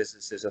 some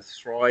businesses are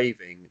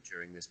thriving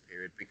during this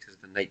period because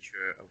of the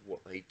nature of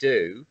what they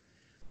do.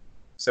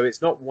 So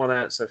it's not one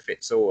answer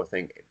fits all, I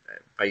think,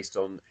 based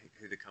on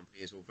who the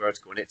company is or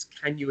vertical. And it's,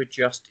 can you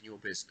adjust in your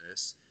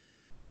business,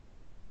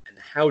 and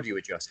how do you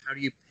adjust? How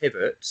do you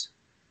pivot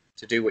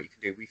to do what you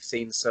can do? We've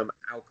seen some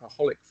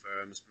alcoholic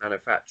firms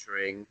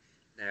manufacturing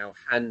now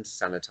hand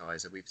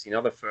sanitizer. We've seen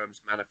other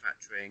firms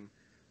manufacturing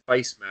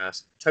face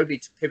masks,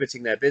 totally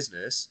pivoting their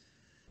business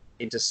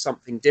into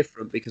something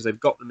different because they've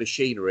got the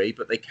machinery,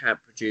 but they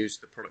can't produce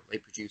the product they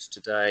produce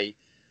today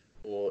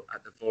or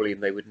at the volume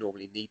they would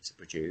normally need to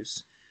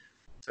produce.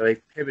 So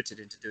they've pivoted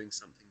into doing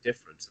something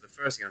different. So the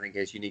first thing I think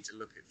is you need to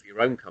look at for your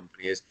own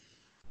company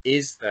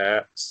is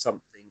there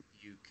something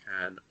you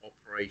can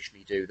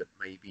operationally do that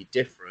may be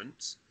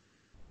different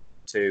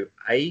to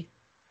A,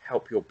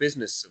 help your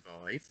business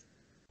survive,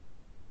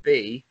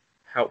 B,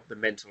 help the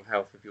mental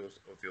health of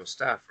your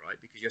staff, right?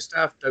 Because your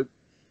staff don't,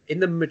 in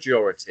the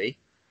majority,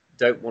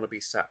 don't want to be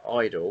sat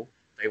idle.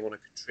 They want to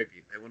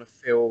contribute. They want to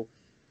feel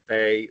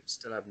they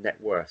still have net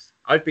worth.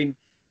 Let me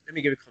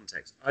give you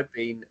context. I've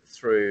been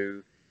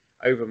through,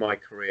 over my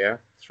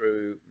career,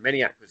 through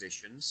many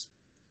acquisitions,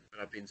 but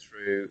I've been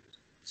through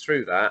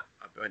that.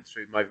 I went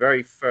through my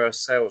very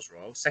first sales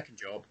role, second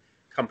job,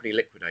 company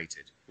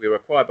liquidated. We were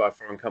acquired by a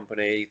foreign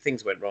company,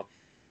 things went wrong.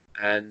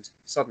 And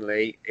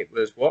suddenly it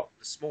was, what,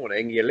 this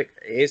morning,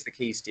 here's the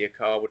keys to your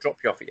car, we'll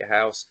drop you off at your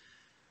house.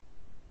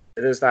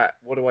 There's that,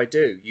 what do I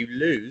do? You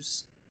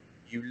lose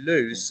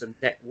some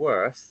net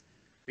worth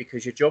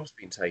because your job's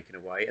been taken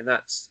away. And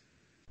that's,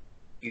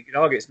 you can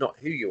argue it's not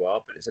who you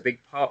are, but it's a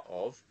big part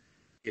of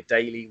your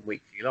daily and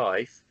weekly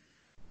life.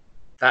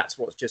 That's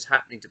what's just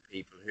happening to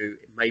people who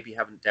maybe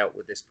haven't dealt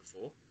with this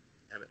before.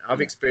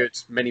 I've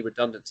experienced many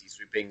redundancies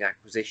through being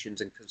acquisitions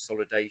and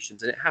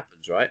consolidations, and it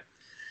happens, right?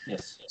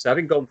 Yes. So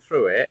having gone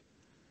through it,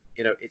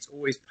 you know, it's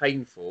always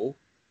painful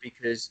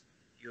because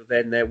you're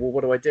then there, well,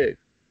 what do I do?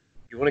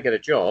 You want to get a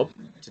job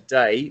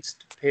today,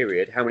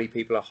 period. How many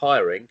people are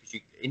hiring? Because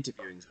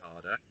interviewing is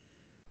harder.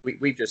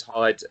 We've just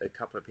hired a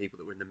couple of people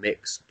that were in the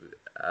mix,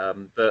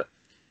 but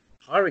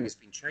hiring has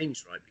been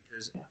changed, right?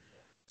 Because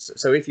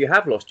so if you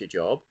have lost your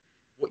job,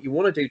 what you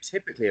want to do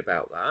typically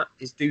about that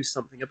is do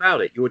something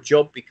about it. Your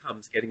job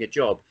becomes getting a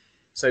job.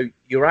 So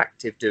you're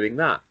active doing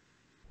that.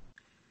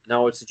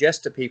 Now, I would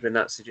suggest to people in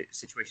that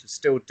situation,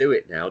 still do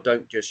it now.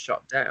 Don't just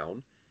shut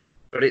down.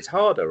 But it's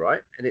harder,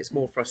 right? And it's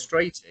more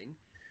frustrating.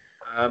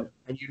 And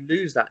you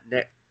lose that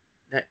net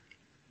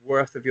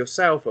worth of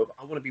yourself of,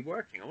 I want to be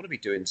working. I want to be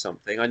doing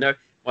something. I know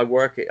my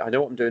work. I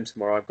know what I'm doing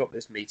tomorrow. I've got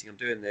this meeting. I'm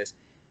doing this.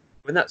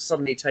 When that's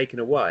suddenly taken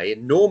away,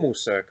 in normal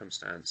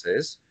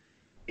circumstances,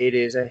 it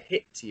is a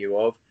hit to you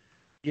of,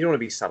 you don't want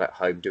to be sat at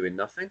home doing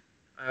nothing.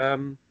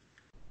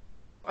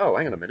 Oh,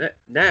 hang on a minute.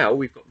 Now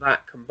we've got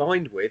that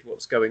combined with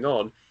what's going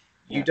on.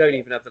 You don't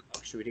even have the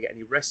luxury to get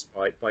any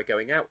respite by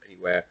going out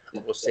anywhere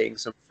or seeing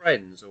some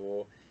friends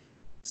or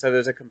So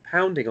there's a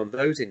compounding on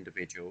those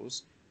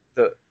individuals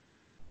that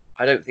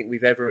I don't think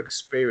we've ever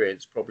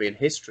experienced probably in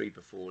history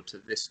before to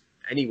this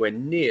anywhere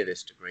near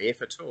this degree,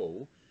 if at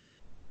all,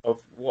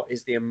 of what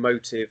is the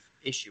emotive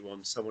issue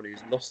on someone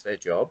who's lost their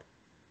job,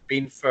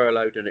 been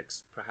furloughed and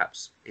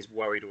perhaps is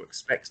worried or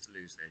expects to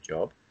lose their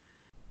job,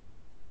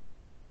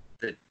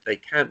 that they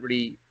can't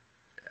really,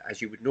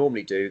 as you would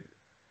normally do,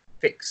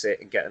 fix it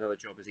and get another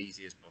job as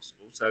easy as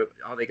possible. So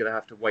are they going to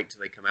have to wait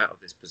till they come out of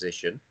this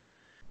position?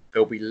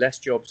 There'll be less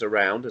jobs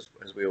around, as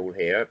we all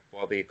hear,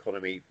 while the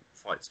economy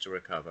fights to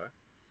recover.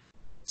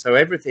 So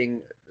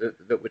everything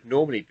that would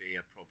normally be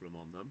a problem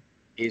on them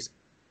is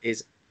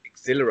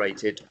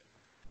exhilarated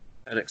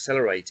and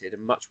accelerated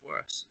and much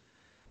worse.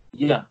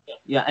 Yeah,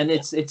 yeah, and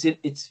it's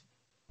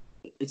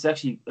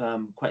actually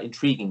quite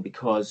intriguing,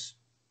 because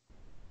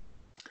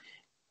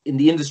in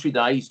the industry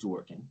that I used to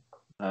work in,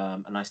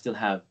 and I still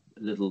have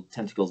little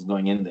tentacles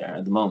going in there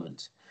at the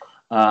moment,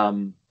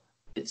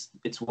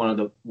 it's one of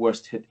the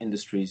worst hit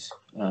industries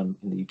in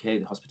the UK,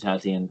 the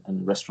hospitality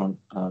and restaurant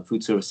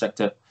food service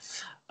sector.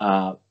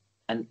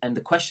 And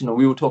the question,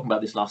 we were talking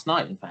about this last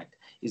night, in fact,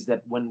 is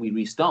that when we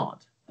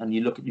restart and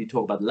you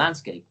talk about the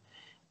landscape,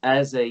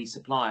 as a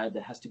supplier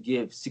that has to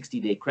give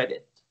 60-day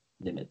credit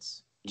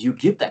limits, do you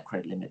give that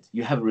credit limit?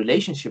 You have a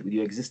relationship with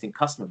your existing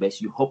customer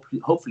base.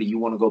 Hopefully you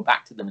want to go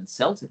back to them and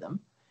sell to them.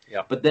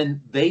 Yeah. But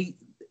then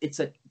it's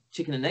a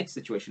chicken and egg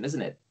situation,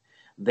 isn't it?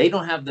 They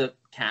don't have the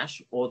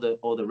cash or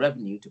the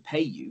revenue to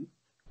pay you.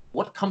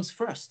 What comes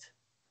first?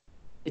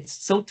 It's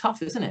so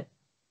tough, isn't it?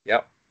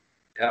 Yep.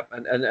 Yep.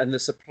 And the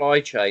supply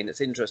chain, it's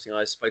interesting,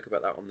 I spoke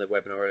about that on the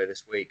webinar earlier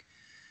this week,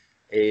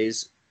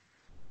 is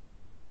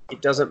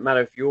it doesn't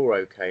matter if you're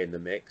okay in the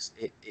mix,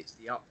 it's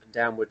the up and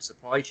downward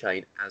supply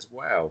chain as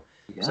well.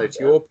 Yeah, so to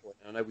your point,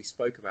 I know we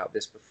spoke about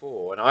this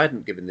before, and I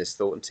hadn't given this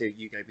thought until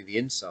you gave me the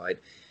insight.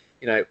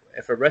 You know,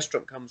 if a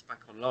restaurant comes back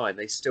online,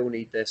 they still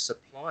need their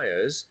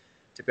suppliers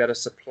to be able to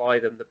supply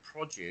them the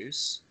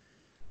produce.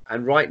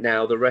 And right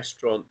now,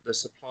 the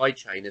supply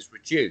chain is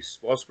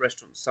reduced. Whilst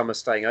restaurants, some are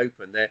staying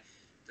open, the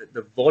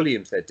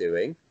volumes they're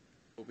doing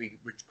will be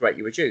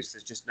greatly reduced.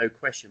 There's just no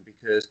question,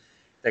 because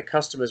their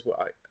customers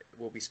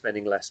will be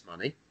spending less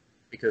money,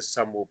 because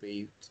some will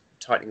be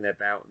tightening their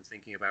belt and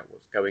thinking about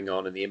what's going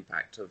on and the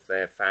impact of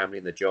their family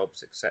and the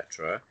jobs,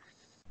 etc.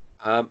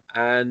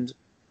 And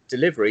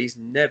deliveries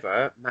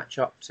never match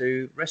up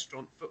to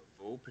restaurant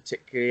footfall,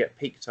 particularly at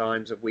peak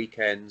times of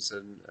weekends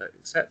and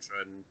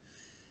etc.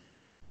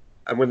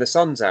 And when the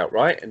sun's out,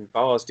 right, and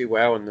bars do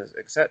well and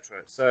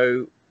etc.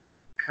 So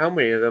how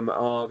many of them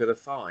are going to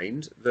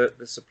find that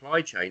the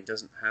supply chain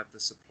doesn't have the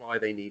supply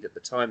they need at the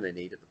time they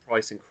need, at the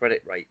price and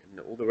credit rate and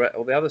all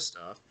the other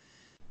stuff?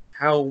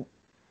 How,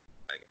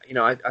 you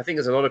know, I think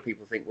there's a lot of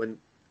people think when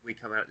we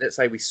come out, let's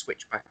say we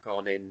switch back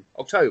on in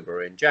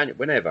October, in January,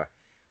 whenever,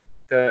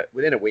 that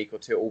within a week or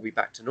two it will be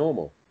back to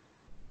normal.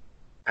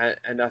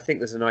 And I think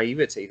there's a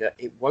naivety that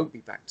it won't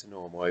be back to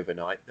normal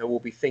overnight. There will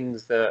be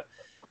things that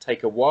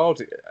take a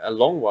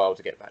long while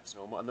to get back to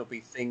normal, and there'll be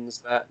things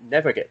that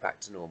never get back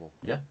to normal.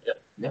 Yeah.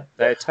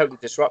 They're totally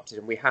disrupted,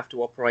 and we have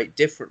to operate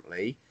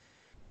differently.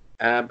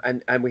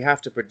 And we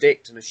have to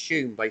predict and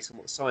assume, based on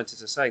what the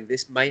scientists are saying,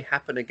 this may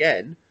happen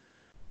again.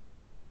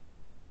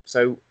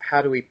 So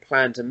how do we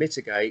plan to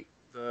mitigate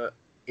that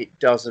it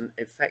doesn't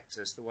affect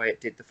us the way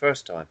it did the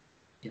first time?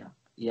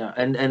 Yeah,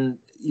 and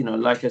you know,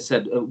 like I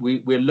said,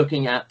 we're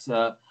looking at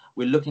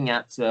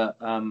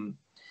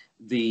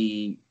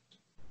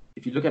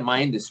if you look at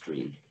my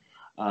industry,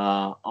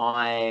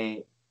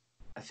 I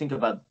think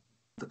about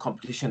the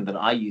competition that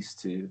I used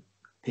to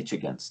pitch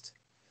against.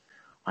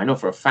 I know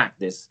for a fact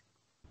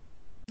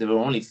there were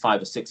only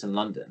 5 or 6 in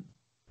London.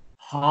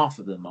 Half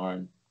of them are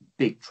in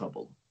big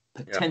trouble,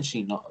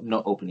 potentially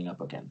not opening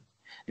up again.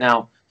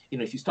 Now, you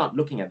know, if you start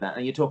looking at that,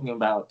 and you're talking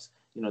about,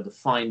 you know, the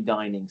fine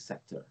dining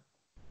sector,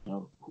 you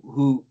know,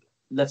 who,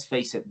 let's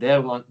face it,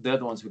 they're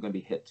the ones who are going to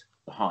be hit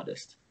the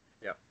hardest.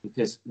 Yeah.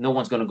 Because no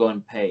one's going to go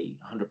and pay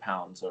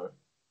 £100 or,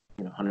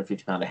 you know,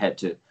 £150 a head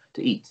to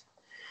eat.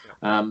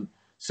 Yeah.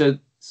 So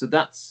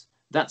that's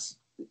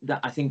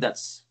I think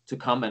that's to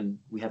come, and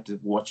we have to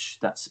watch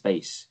that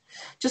space.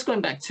 Just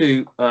going back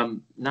to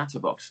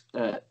Natterbox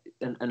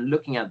and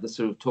looking at the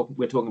sort of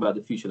we're talking about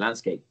the future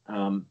landscape.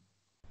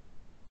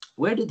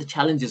 Where do the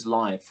challenges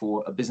lie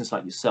for a business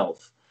like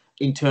yourself,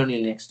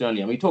 internally and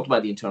externally? And we talked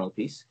about the internal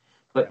piece,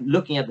 but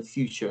looking at the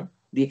future,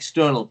 the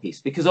external piece,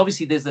 because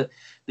obviously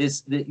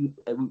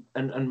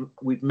and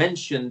we've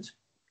mentioned,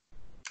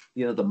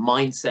 you know, the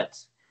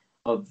mindset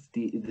of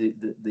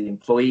the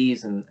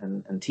employees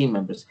and team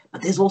members,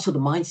 but there's also the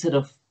mindset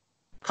of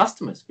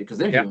customers, because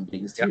they're human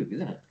beings too,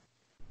 isn't it?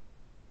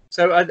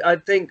 So I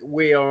think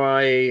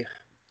we're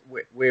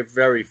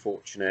very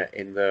fortunate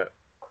in that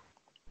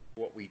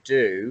what we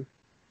do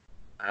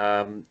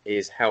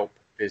is help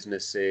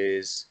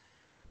businesses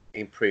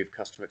improve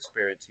customer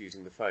experience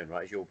using the phone,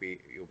 right, as you'll be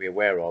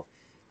aware of,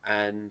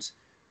 and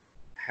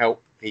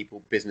help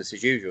people business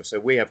as usual. So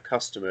we have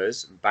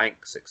customers and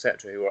banks,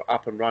 etc., who are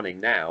up and running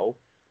now,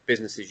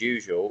 business as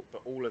usual,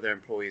 but all of their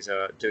employees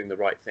are doing the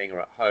right thing,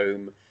 are at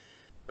home.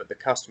 but the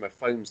customer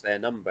phones their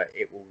number,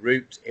 it will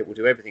route, it will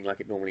do everything like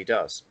it normally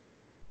does.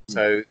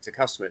 So to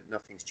customer,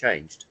 nothing's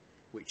changed,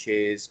 which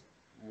is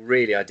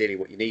really ideally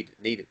what you need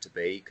it to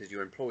be, because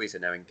your employees are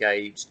now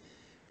engaged.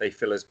 They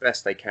feel as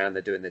best they can.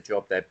 They're doing their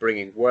job. They're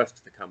bringing worth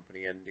to the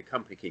company, and the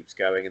company keeps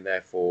going, and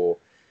therefore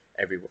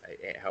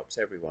it helps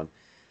everyone.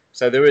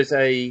 So there's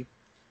a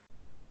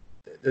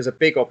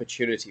big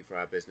opportunity for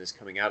our business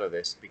coming out of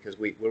this, because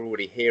we're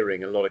already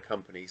hearing a lot of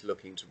companies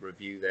looking to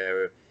review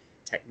their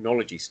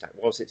technology stack.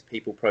 Whilst it's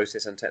people,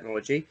 process, and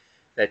technology,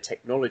 their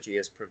technology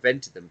has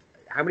prevented them.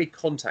 How many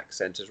contact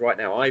centers right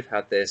now? I've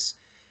had this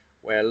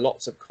where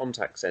lots of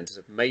contact centers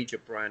of major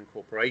brand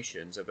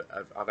corporations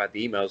I've had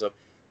the emails of,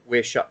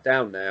 we're shut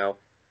down now,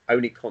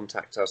 only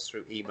contact us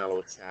through email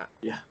or chat.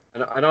 Yeah.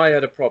 And I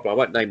had a problem, I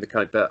won't name the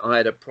company, but I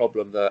had a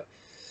problem that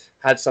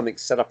had something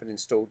set up and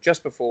installed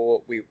just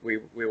before we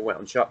all went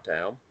on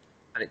shutdown,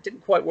 and it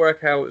didn't quite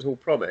work how it was all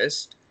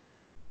promised.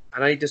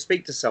 And I need to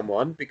speak to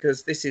someone,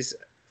 because this is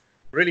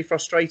really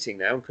frustrating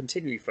now, and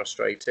continually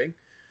frustrating.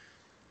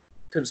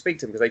 Couldn't speak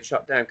to them because they'd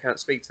shut down, can't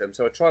speak to them.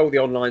 So I tried all the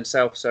online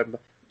self-serve,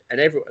 and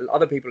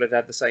other people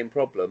had the same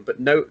problem, but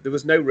there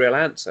was no real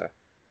answer.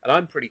 And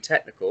I'm pretty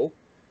technical.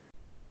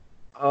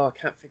 Oh, I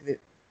can't figure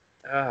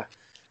it.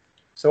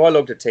 So I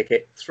logged a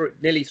ticket.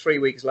 Nearly 3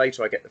 weeks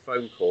later, I get the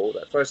phone call.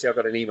 Firstly, I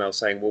got an email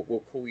saying,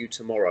 we'll call you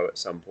tomorrow at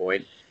some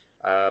point.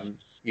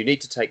 You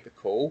need to take the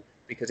call,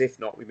 because if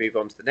not, we move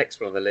on to the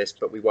next one on the list,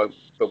 but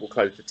we'll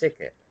close the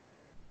ticket.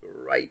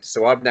 Great.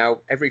 So I'm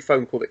now, every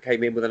phone call that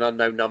came in with an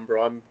unknown number,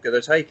 I'm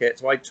going to take it.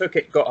 So I took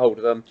it, got hold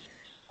of them.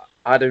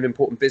 I had an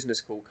important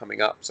business call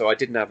coming up, so I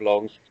didn't have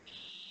long.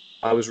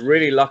 I was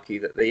really lucky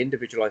that the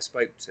individual I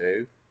spoke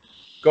to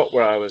got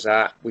where I was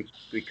at.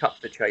 We cut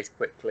to the chase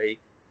quickly,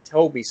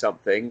 told me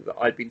something that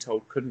I'd been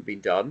told couldn't be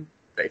done,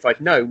 that if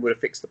I'd known would have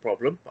fixed the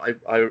problem.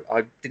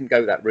 I didn't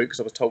go that route, because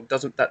I was told,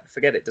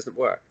 forget it, doesn't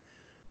work.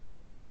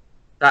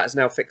 That has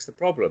now fixed the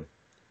problem.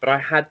 But I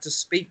had to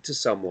speak to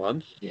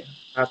someone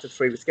after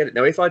 3 weeks to get it.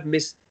 Now, if I'd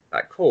missed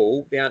that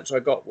call, the answer I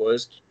got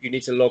was, you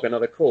need to log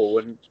another call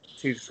in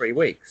 2 to 3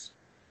 weeks.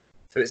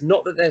 So it's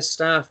not that their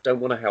staff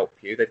don't want to help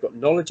you. They've got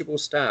knowledgeable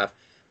staff,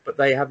 but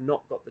they have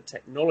not got the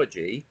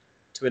technology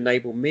to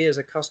enable me as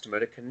a customer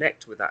to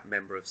connect with that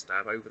member of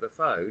staff over the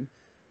phone.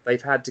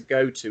 They've had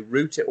to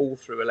route it all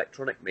through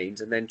electronic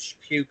means, and then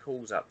queue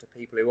calls up to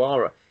people who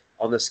are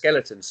on the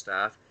skeleton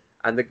staff.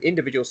 And the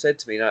individual said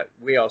to me, no,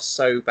 we are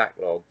so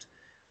backlogged.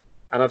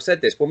 And I've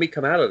said this, when we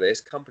come out of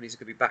this, companies are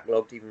going to be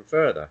backlogged even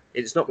further.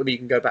 It's not going to be you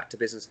can go back to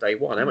business day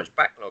one. How much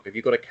backlog have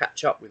you got to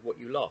catch up with what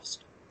you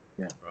lost?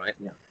 Yeah. Right?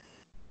 Yeah.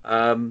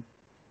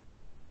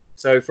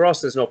 So for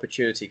us, there's an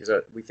opportunity,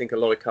 because we think a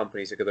lot of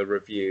companies are going to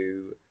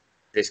review,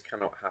 this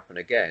cannot happen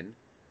again.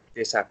 If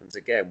this happens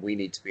again, we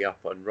need to be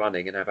up and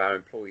running and have our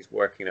employees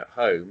working at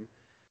home,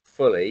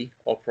 fully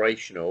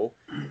operational,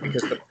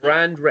 because the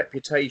brand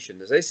reputation,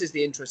 this is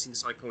the interesting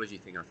psychology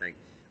thing I think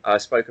I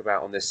spoke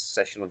about on this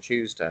session on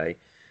Tuesday.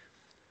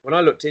 When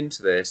I looked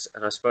into this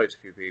and I spoke to a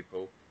few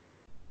people,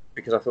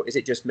 because I thought, is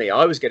it just me?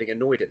 I was getting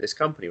annoyed at this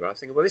company, right? I was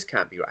thinking, well, this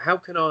can't be right. How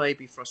can I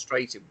be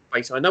frustrated?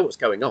 Basically, I know what's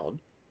going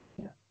on.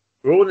 Yeah.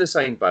 We're all in the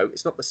same boat.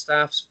 It's not the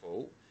staff's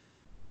fault.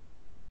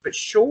 But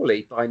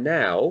surely by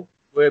now,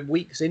 we're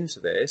weeks into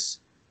this,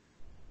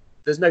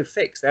 there's no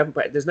fix.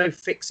 There's no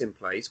fix in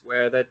place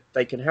where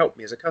they can help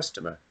me as a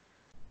customer.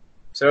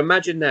 So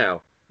imagine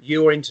now,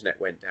 your internet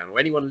went down, or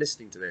anyone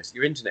listening to this,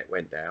 your internet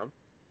went down.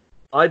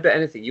 I bet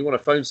anything you want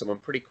to phone someone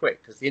pretty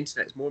quick, because the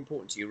internet is more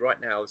important to you right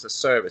now as a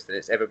service than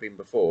it's ever been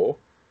before.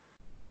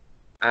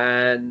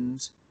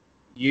 And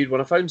you'd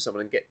want to phone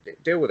someone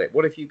and deal with it.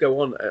 What if you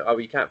go on, oh,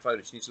 you can't phone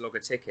us, you need to log a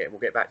ticket, and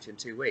we'll get back to you in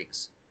 2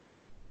 weeks.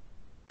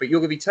 But you're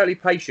going to be totally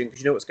patient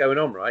because you know what's going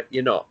on, right?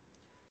 You're not.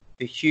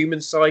 The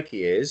human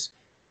psyche is,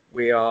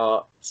 we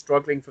are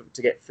struggling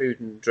to get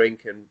food and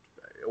drink and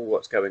all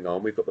what's going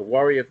on. We've got the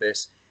worry of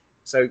this.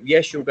 So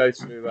yes, you'll go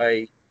through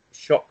a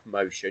shock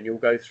motion. You'll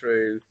go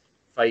through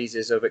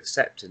phases of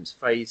acceptance,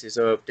 phases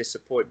of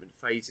disappointment,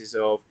 phases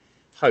of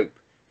hope,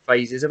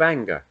 phases of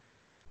anger.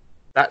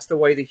 That's the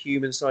way the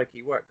human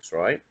psyche works,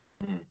 right?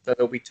 So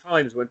there'll be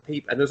times when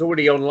people, and there's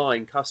already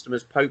online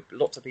customers,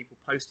 lots of people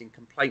posting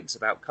complaints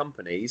about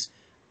companies,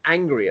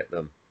 angry at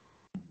them.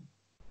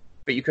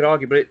 But you could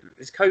argue, but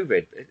it's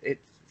COVID.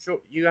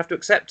 Sure, you have to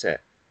accept it.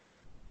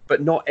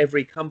 But not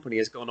every company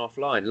has gone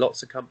offline.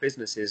 Lots of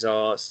businesses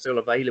are still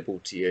available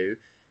to you,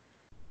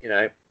 you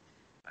know.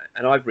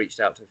 And I've reached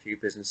out to a few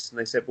businesses, and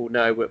they said, well,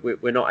 no,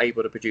 we're not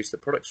able to produce the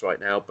products right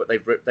now, but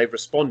they've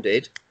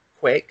responded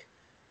quick,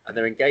 and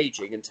they're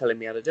engaging and telling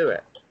me how to do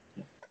it.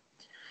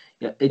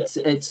 Yeah, it's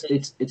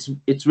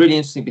really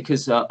interesting,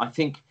 because I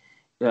think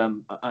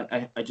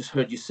I just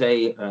heard you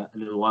say a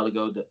little while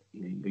ago that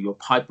your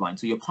pipeline.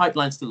 So your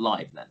pipeline's still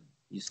live then.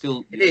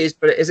 It is,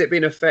 but has it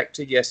been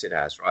affected? Yes, it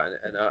has, right?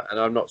 And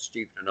I'm not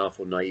stupid enough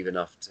or naive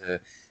enough to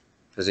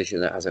position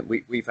that hasn't.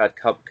 We've had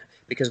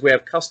because we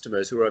have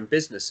customers who are in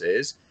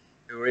businesses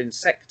who are in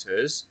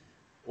sectors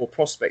or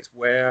prospects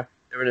where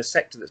they're in a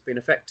sector that's been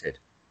affected.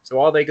 So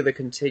are they going to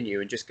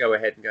continue and just go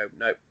ahead and go,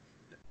 no?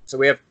 So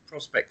we have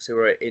prospects who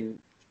are in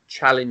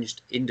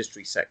challenged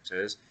industry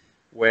sectors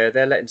where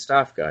they're letting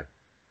staff go.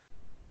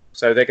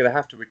 So they're going to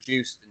have to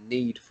reduce the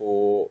need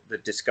for the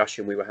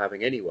discussion we were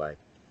having anyway.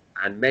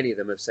 And many of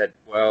them have said,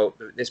 well,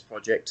 this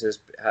project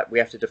we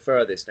have to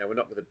defer this now. We're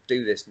not going to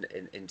do this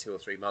in 2 or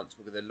 3 months.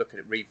 We're going to look at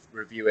it,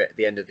 review it at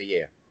the end of the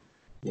year.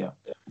 Yeah.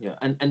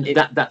 And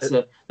that's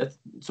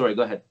sorry,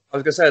 go ahead. I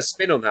was going to say a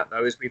spin on that,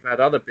 though, is we've had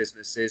other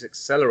businesses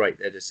accelerate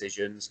their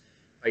decisions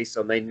based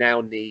on they now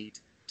need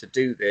to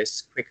do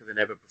this quicker than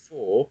ever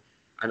before.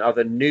 And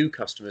other new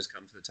customers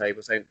come to the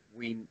table saying,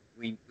 we've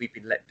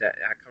been let down.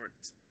 Our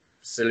current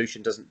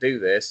solution doesn't do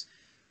this.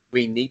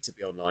 We need to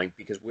be online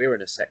because we're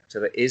in a sector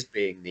that is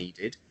being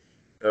needed.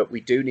 But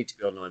we do need to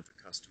be online for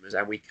customers,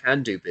 and we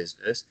can do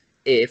business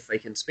if they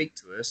can speak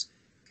to us.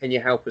 Can you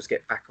help us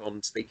get back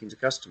on speaking to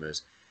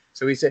customers?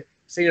 So we've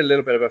seen a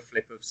little bit of a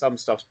flip of some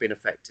stuff's been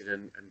affected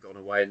and gone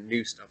away, and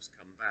new stuff's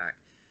come back.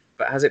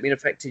 But has it been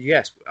affected?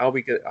 Yes. Are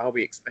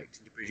we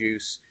expecting to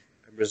produce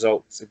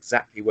results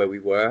exactly where we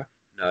were?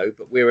 No.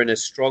 But we're in a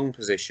strong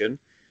position,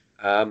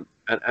 and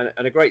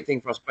a great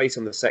thing for us based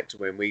on the sector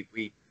when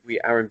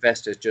our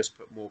investors just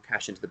put more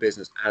cash into the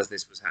business as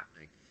this was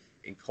happening,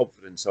 in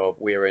confidence of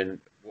we're in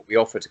what we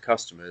offer to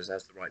customers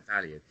as the right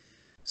value.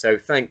 So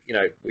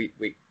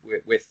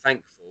we're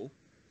thankful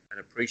and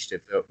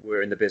appreciative that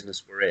we're in the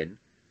business we're in,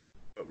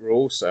 but we're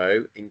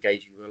also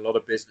engaging with a lot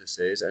of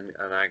businesses and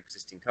our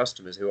existing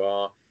customers who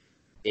are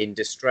in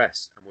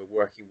distress, and we're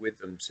working with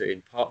them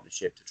in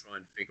partnership to try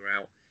and figure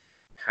out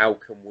how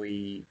can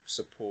we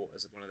support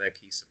as one of their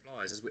key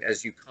suppliers.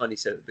 As you kindly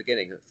said at the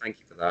beginning, thank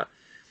you for that.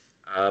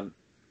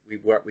 We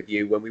worked with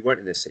you when we weren't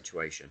in this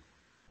situation.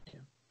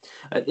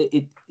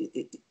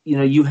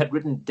 You had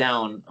written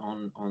down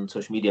on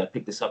social media, I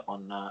picked this up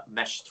on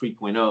Mesh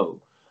 3.0,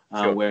 sure,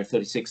 where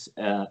 36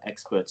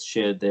 experts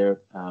shared their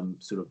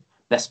sort of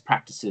best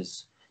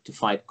practices to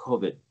fight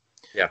COVID.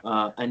 Yeah.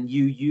 And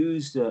you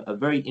used a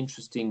very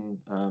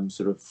interesting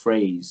sort of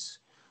phrase.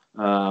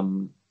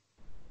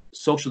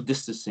 Social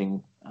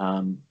distancing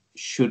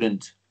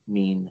shouldn't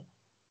mean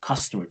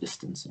customer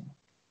distancing.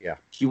 Yeah.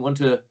 Do you want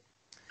to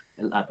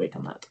elaborate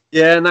on that?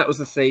 Yeah, and that was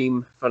the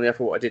theme, funny enough,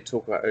 what I did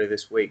talk about earlier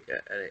this week.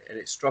 And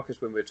it struck us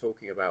when we were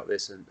talking about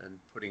this and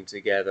putting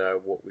together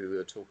what we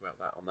were talking about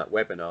that on that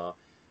webinar.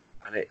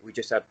 And we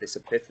just had this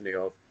epiphany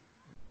of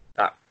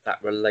that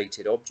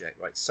related object,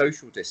 right?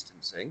 Social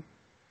distancing,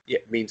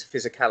 means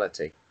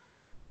physicality.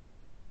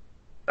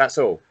 That's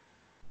all.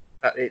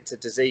 It's a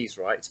disease,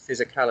 right? It's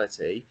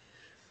physicality.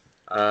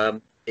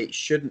 It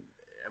shouldn't,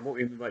 and what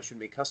we mean by it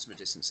shouldn't be customer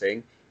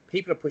distancing.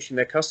 People are pushing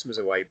their customers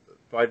away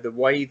by the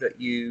way that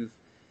you've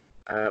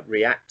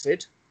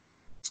reacted.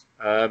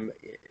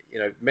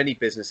 Many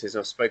businesses,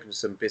 I've spoken to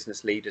some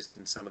business leaders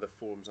in some of the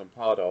forums I'm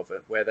part of,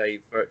 where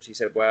they virtually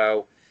said,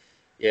 well,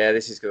 yeah,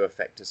 this is going to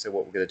affect us, so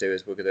what we're going to do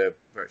is we're going to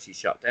virtually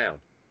shut down.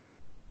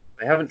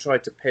 They haven't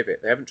tried to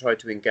pivot. They haven't tried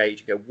to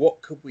engage and go,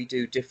 what could we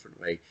do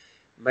differently?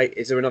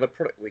 Is there another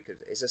product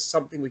is there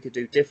something we could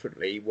do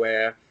differently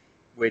where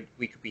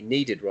we could be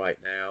needed right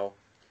now,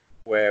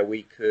 where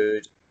we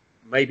could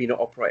maybe not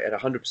operate at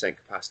 100%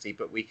 capacity,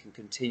 but we can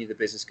continue the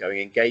business going,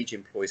 engage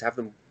employees, have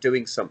them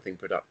doing something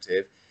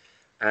productive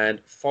and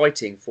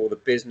fighting for the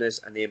business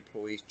and the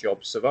employees'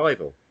 job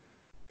survival.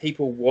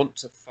 People want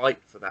to fight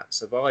for that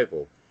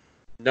survival.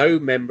 No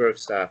member of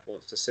staff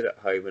wants to sit at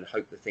home and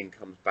hope the thing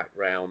comes back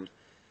round.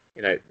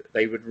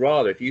 They would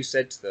rather, if you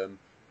said to them,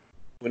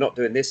 we're not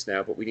doing this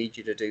now, but we need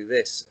you to do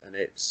this, and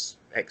it's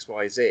X,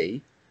 Y,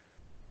 Z,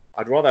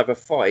 I'd rather have a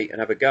fight and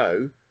have a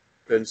go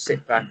than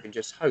sit back and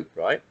just hope,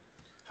 right?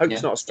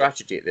 Hope's not a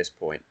strategy at this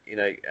point.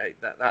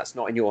 That's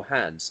not in your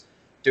hands.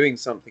 Doing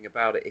something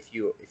about it,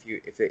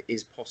 if it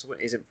is possible,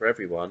 it isn't for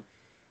everyone,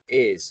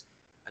 is.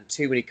 And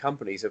too many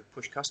companies have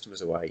pushed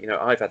customers away.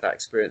 I've had that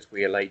experience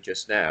we allayed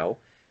just now.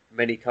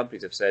 Many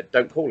companies have said,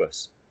 don't call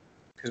us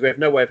because we have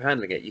no way of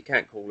handling it. You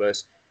can't call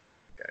us.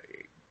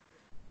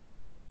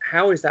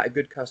 How is that a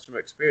good customer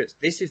experience?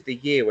 This is the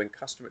year when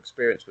customer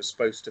experience was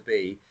supposed to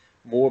be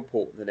more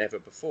important than ever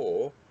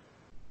before.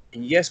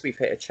 And yes, we've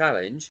hit a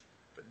challenge,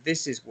 but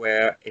this is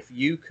where if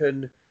you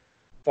can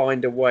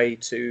find a way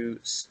to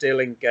still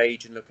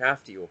engage and look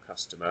after your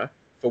customer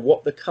for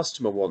what the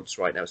customer wants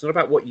right now. It's not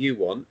about what you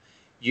want.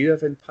 You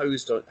have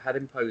imposed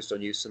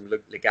on you some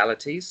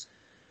legalities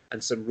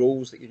and some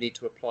rules that you need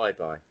to apply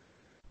by.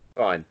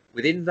 Fine.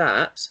 Within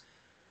that,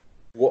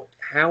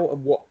 how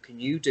and what can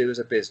you do as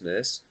a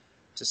business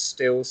to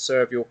still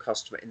serve your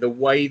customer in the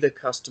way the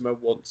customer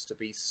wants to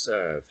be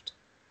served?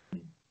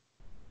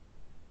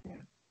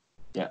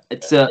 Yeah,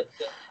 it's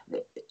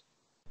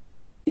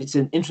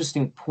an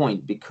interesting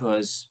point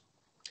because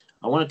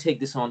I want to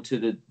take this on to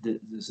the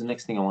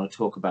next thing I want to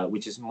talk about,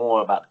 which is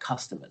more about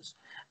customers.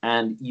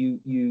 And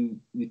you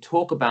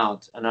talk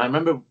about, and I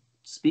remember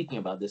speaking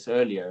about this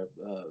earlier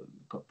a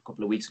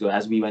couple of weeks ago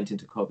as we went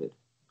into COVID,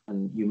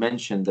 and you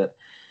mentioned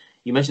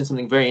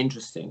something very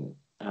interesting,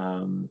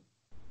 that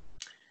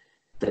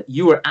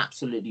you were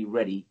absolutely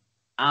ready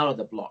out of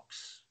the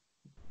blocks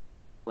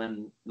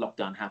when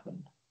lockdown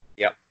happened.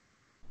 Yep.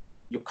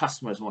 Your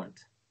customers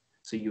weren't.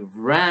 So you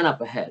ran up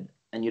ahead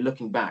and you're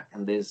looking back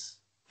and there's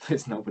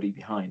nobody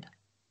behind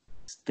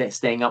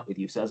staying up with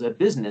you. So as a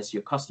business,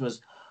 your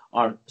customers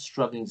are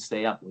struggling to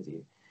stay up with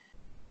you.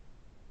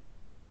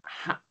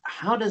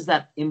 How does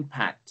that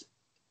impact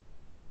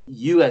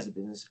you as a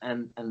business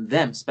and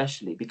them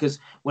especially? Because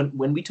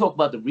when we talk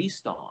about the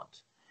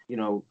restart,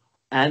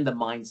 and the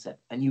mindset,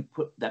 and you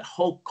put that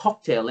whole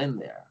cocktail in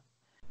there,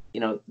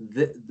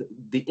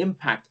 the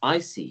impact I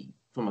see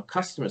from a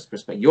customer's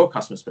perspective, your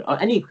customer's perspective,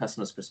 or any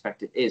customer's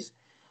perspective, is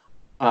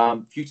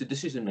future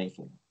decision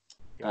making,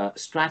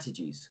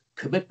 strategies,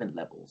 commitment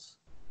levels.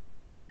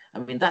 I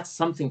mean, that's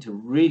something to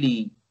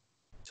really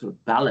sort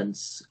of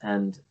balance,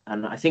 and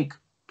I think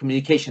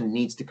communication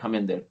needs to come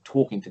in there,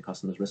 talking to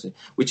customers,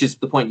 which is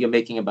the point you're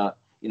making about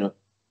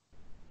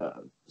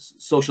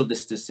social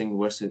distancing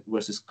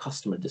versus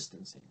customer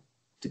distancing,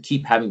 to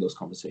keep having those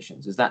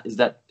conversations.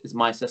 Is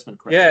my assessment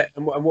correct? Yeah,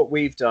 and what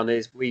we've done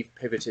is we've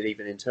pivoted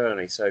even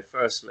internally. So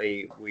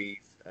firstly, we've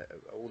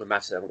all the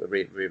matters I want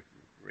to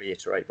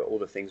reiterate, but all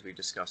the things we've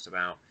discussed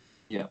about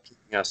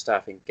keeping our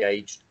staff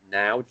engaged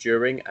now,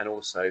 during, and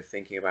also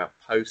thinking about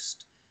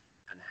post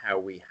and how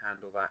we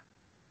handle that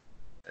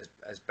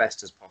as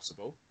best as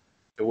possible.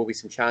 There will be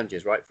some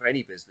challenges, right, for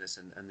any business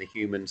and the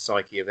human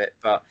psyche of it,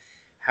 but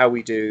how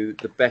we do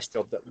the best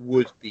job that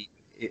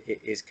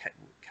is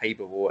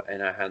capable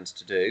in our hands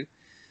to do.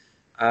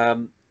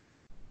 And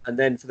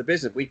then for the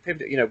business, we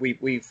pivoted.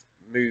 We've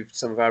moved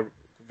some of our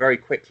very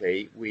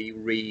quickly.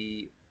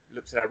 We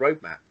looked at our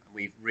roadmap, and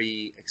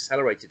we've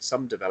accelerated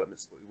some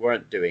developments that we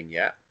weren't doing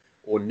yet,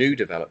 or new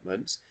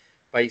developments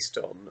based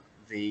on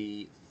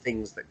the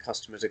things that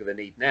customers are going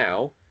to need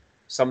now.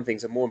 Some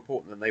things are more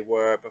important than they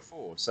were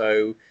before.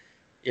 So,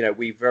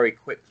 we very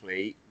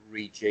quickly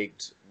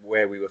rejigged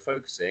where we were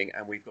focusing,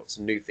 and we've got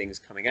some new things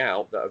coming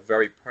out that are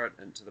very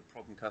pertinent to the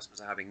problem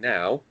customers are having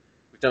now.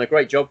 We've done a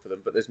great job for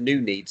them, but there's new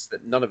needs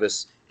that none of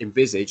us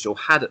envisaged or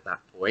had at that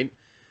point.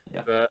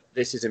 But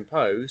this is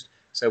imposed.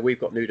 So we've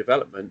got new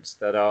developments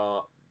that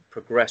are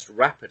progressed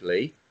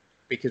rapidly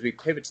because we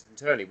pivoted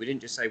internally. We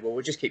didn't just say, well,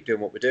 we'll just keep doing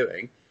what we're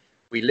doing.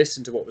 We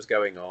listened to what was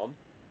going on.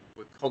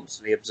 We're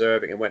constantly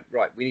observing and went,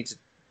 right, we need to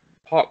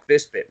park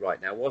this bit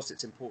right now. Whilst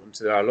it's important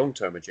to our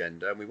long-term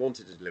agenda and we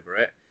wanted to deliver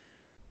it,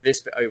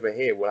 this bit over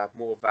here will have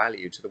more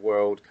value to the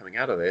world coming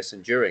out of this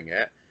and during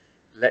it.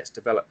 Let's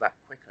develop that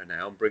quicker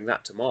now and bring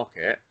that to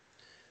market.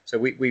 So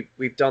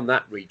we've done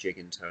that rejig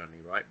internally,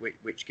 right?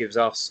 Which gives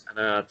us and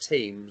our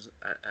teams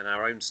and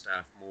our own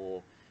staff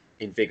more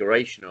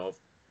invigoration of,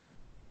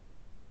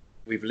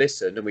 we've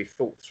listened and we've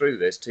thought through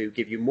this to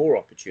give you more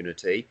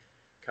opportunity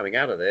coming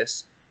out of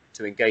this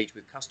to engage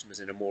with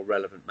customers in a more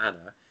relevant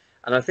manner.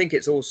 And I think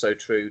it's also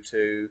true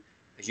to,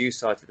 as you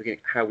cited at the beginning,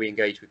 how we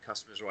engage with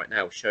customers right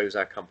now shows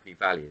our company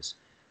values.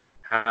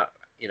 How,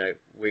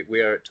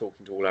 we are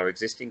talking to all our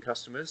existing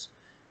customers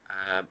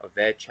of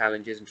their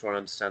challenges and trying to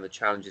understand the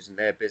challenges in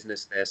their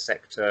business, their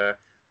sector,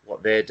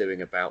 what they're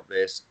doing about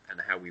this, and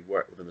how we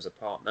work with them as a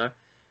partner.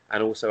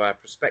 And also our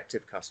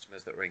prospective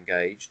customers that are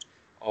engaged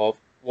of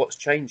what's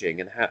changing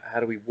and how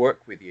do we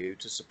work with you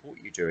to support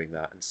you during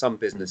that. And some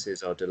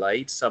businesses are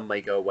delayed, some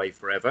may go away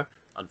forever,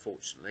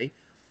 unfortunately,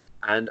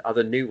 and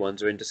other new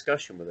ones are in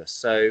discussion with us.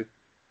 So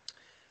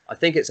I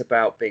think it's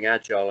about being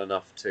agile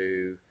enough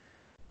to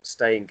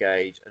stay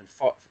engaged and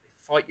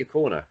fight your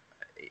corner.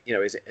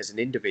 As an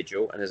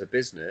individual and as a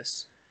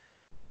business,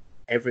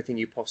 everything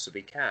you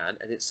possibly can.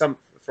 And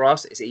for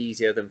us, it's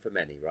easier than for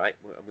many, right?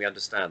 And we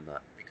understand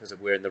that because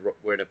we're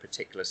in a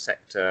particular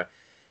sector.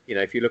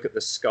 If you look at the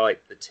Skype,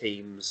 the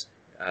Teams,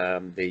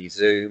 the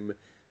Zoom,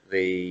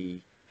 the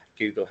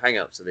Google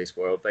Hangouts of this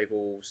world, they've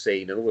all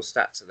seen, and all the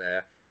stats are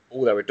there,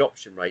 all their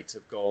adoption rates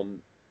have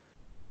gone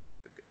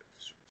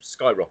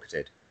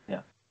skyrocketed.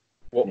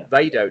 What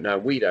they don't know,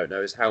 we don't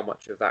know, is how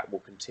much of that will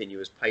continue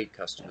as paid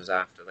customers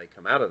after they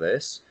come out of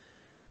this,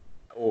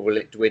 or will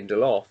it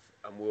dwindle off,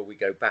 and will we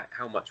go back?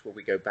 How much will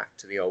we go back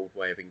to the old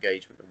way of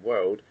engagement and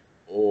world,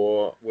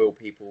 or will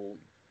people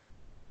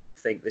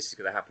think this is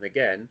going to happen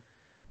again?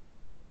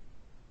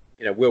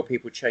 Will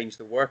people change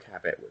the work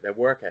habit, their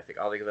work ethic?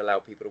 Are they going to allow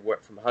people to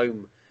work from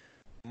home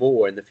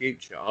more in the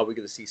future? Are we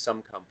going to see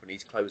some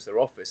companies close their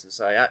office and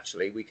say,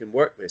 actually, we can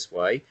work this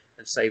way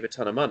and save a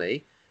ton of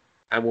money,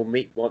 and we'll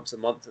meet once a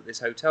month at this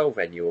hotel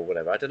venue or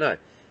whatever? I don't know.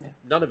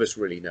 None of us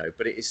really know,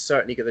 but it is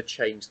certainly going to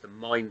change the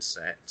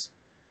mindset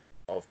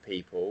of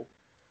people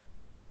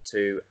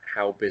to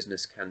how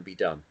business can be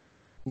done.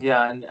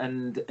 Yeah,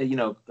 and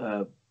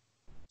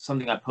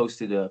something I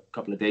posted a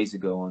couple of days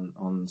ago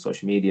on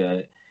social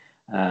media,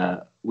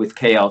 with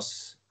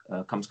chaos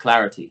comes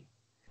clarity.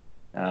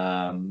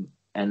 And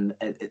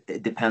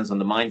it depends on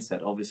the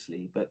mindset,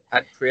 obviously, but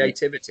and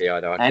creativity,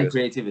 I'd argue. And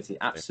creativity,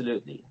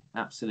 absolutely.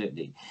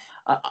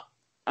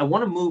 I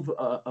want to move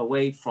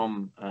away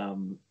from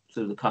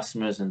sort of the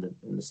customers and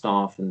the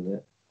staff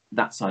and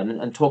that side,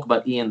 and talk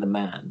about Ian the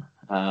man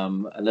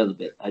a little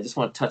bit. I just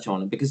want to touch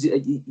on it because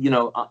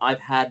I've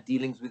had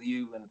dealings with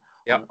you and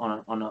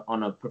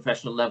on a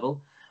professional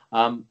level,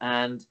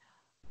 and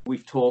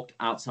we've talked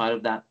outside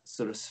of that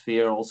sort of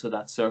sphere, also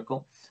that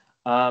circle.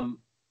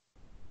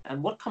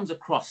 And what comes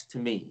across to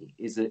me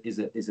is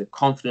a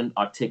confident,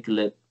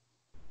 articulate,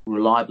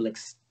 reliable,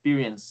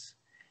 experienced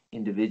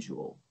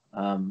individual,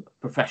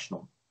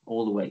 professional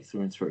all the way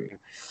through and through.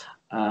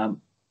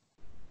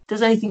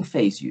 Does anything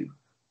faze you?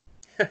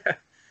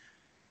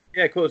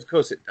 Yeah, of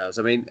course it does.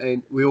 I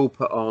mean, we all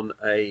put on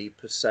a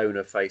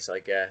persona face, I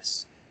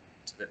guess,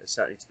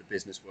 certainly to the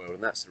business world,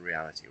 and that's the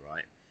reality,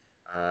 right?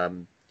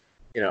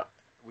 You know,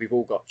 we've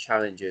all got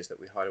challenges that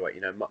we hide away.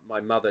 You know,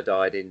 my mother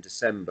died in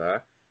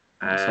December,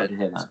 I'm sorry to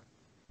and hear that.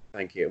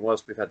 thank you. And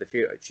whilst we've had the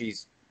few,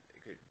 it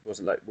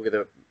wasn't like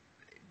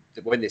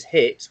when this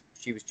hit,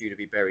 she was due to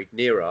be buried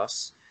near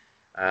us,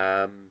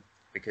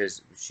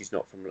 because she's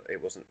not from.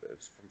 It was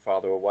from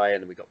farther away,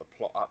 and then we got the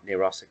plot up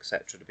near us,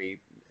 etc. To be,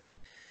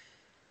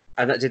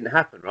 and that didn't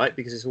happen, right?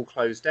 Because it's all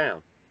closed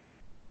down.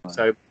 Right.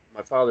 So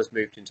my father's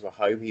moved into a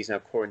home. He's now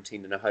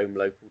quarantined in a home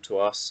local to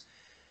us.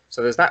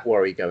 So there's that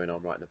worry going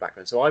on right in the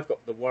background. So I've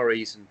got the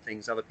worries and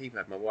things other people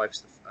have. My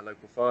wife's a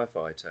local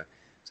firefighter,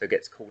 so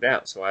gets called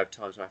out. So I have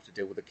times when I have to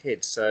deal with the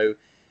kids. So, you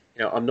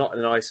know, I'm not in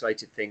an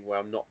isolated thing where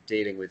I'm not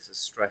dealing with the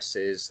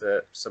stresses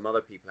that some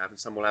other people have, and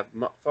some will have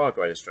far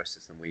greater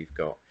stresses than we've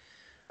got,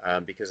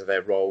 because of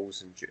their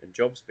roles and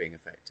jobs being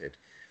affected.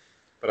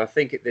 But I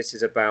think this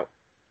is about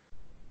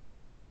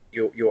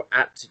your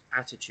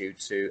attitude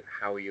to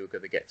how you're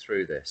going to get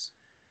through this.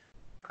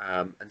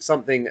 And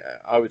something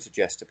I would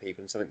suggest to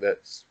people, and something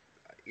that's,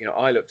 you know,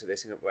 I looked at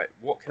this and went,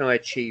 what can I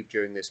achieve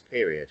during this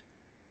period?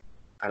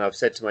 And I've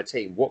said to my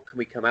team, what can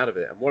we come out of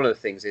it? And one of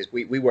the things is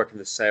we work in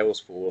the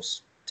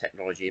Salesforce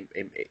technology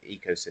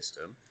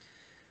ecosystem.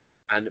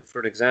 And for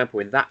an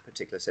example, in that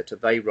particular sector,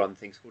 they run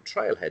things called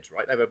Trailheads,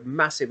 right? They have a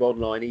massive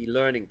online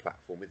e-learning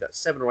platform with that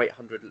 700 or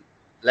 800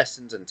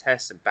 lessons and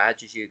tests and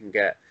badges you can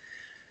get.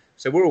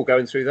 So we're all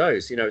going through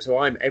those, you know.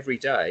 So every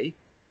day,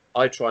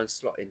 I try and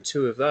slot in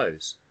 2 of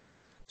those.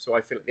 So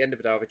I feel at the end of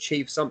the day, I've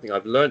achieved something,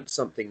 I've learned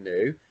something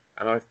new,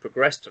 and I've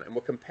progressed on it. And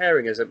we're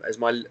comparing as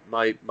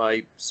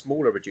my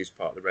smaller reduced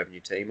part of the revenue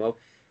team. Well,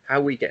 how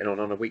are we getting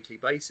on a weekly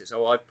basis?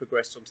 Oh, I've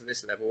progressed onto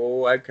this level.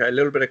 Oh, okay, a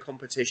little bit of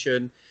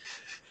competition.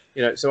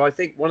 You know, so I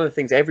think one of the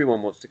things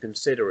everyone wants to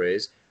consider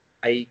is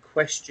a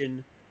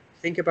question.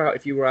 Think about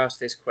if you were asked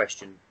this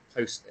question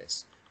post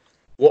this.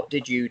 What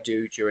did you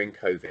do during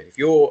COVID? If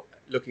you're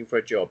looking for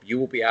a job, you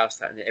will be asked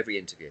that in every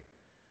interview.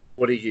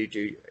 What did you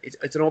do?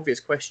 It's an obvious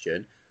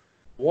question.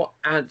 What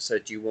answer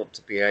do you want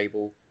to be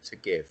able to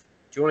give?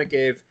 Do you want to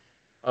give,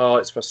 oh,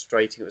 it's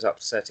frustrating, it was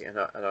upsetting, and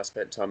I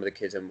spent time with the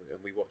kids and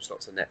we watched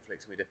lots of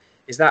Netflix, and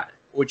is that,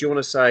 or do you want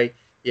to say,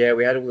 yeah,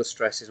 we had all the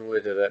stresses and all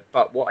that,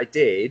 but what I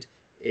did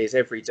is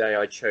every day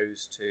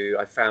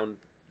I found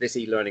this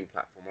e-learning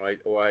platform,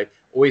 or I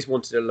always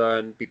wanted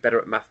to be better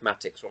at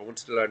mathematics, or I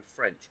wanted to learn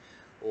French,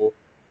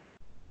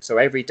 so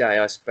every day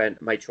I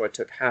made sure I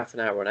took half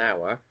an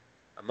hour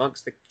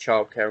amongst the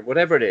childcare and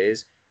whatever it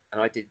is, and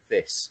I did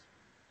this.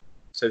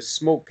 So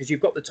small, because you've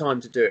got the time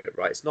to do it,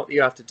 right? It's not that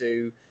you have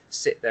to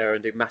sit there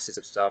and do masses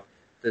of stuff.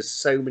 There's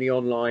so many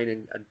online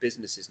and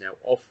businesses now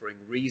offering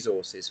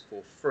resources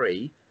for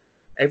free.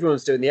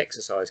 Everyone's doing the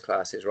exercise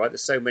classes, right?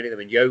 There's so many of them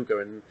in yoga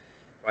and,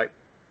 right?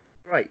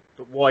 Great,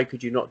 but why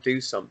could you not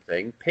do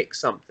something? Pick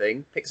something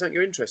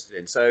you're interested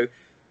in. So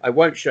I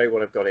won't show you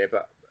what I've got here,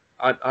 but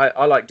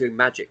I like doing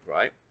magic,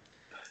 right?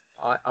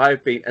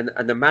 I've been,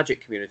 and the magic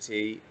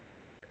community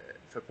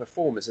for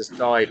performers has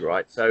died,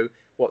 right? So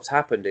what's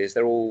happened is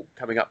they're all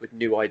coming up with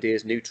new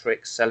ideas, new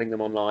tricks, selling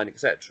them online,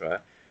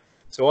 etc.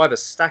 So I have a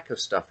stack of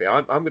stuff here.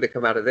 I'm going to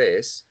come out of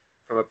this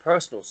from a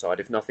personal side,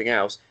 if nothing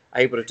else,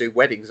 able to do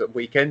weddings at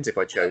weekends if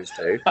I chose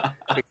to,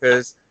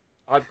 because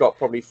I've got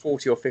probably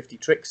 40 or 50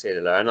 tricks here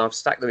to learn. I've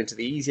stacked them into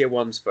the easier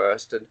ones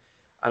first, and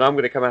I'm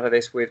going to come out of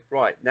this with,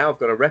 right, now I've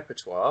got a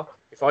repertoire.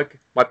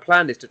 My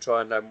plan is to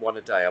try and learn 1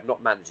 a day. I'm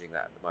not managing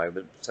that at the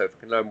moment, so if I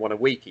can learn 1 a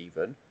week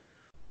even,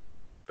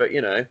 but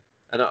you know,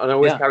 and I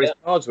always carry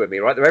cards with me,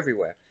 right? They're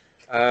everywhere.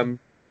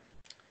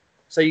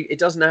 So it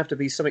doesn't have to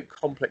be something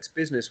complex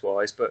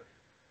business-wise, but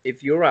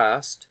if you're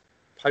asked,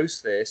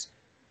 post this,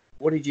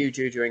 what did you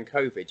do during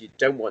COVID? You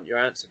don't want your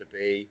answer to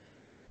be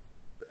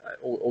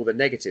all the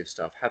negative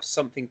stuff. Have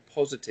something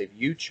positive.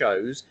 You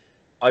chose,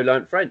 I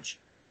learned French.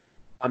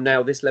 I'm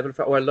now this level of,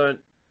 or I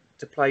learned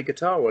to play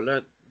guitar, or I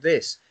learned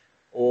this,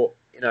 or,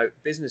 you know,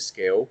 business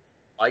skill.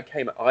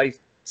 I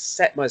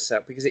set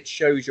myself, because it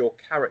shows your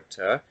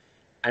character,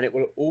 and it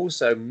will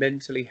also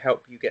mentally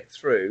help you get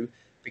through,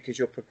 because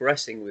you're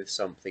progressing with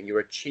something, you're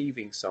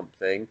achieving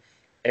something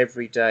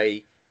every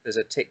day. There's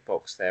a tick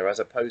box there, as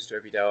opposed to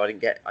every day,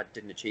 I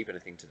didn't achieve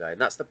anything today. And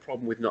that's the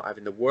problem with not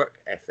having the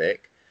work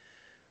ethic.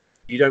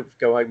 You don't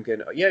go home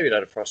going, oh, yeah, you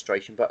had a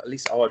frustration, but at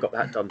least, I got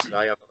that done today.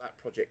 I got that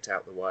project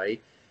out the way.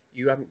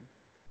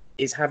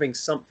 Is having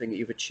something that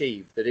you've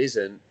achieved that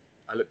isn't,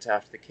 I looked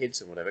after the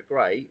kids and whatever,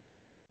 great,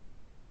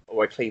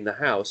 or I cleaned the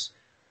house,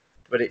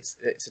 but it's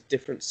a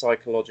different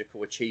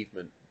psychological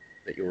achievement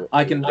that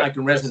I can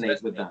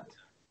resonate with that.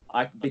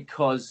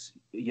 Because,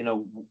 you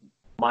know,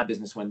 my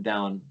business went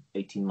down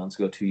 18 months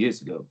ago, 2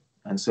 years ago.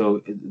 And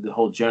so the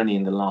whole journey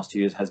in the last 2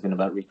 years has been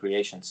about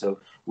recreation.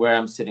 So where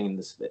I'm sitting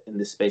in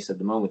this space at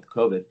the moment with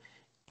COVID,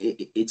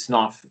 it's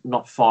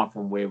not far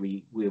from where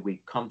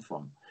we come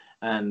from.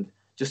 And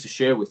just to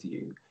share with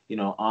you,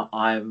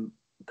 I'm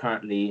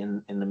currently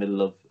in the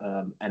middle of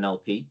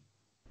NLP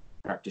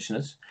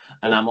practitioners,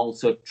 and I'm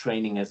also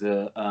training as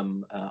a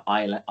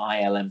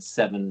ILM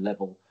 7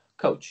 level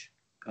coach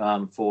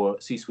for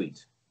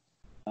C-suite,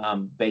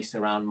 based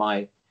around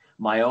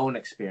my own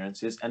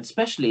experiences, and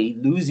especially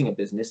losing a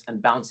business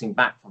and bouncing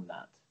back from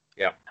that.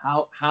 Yeah.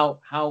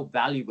 How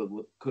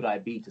valuable could I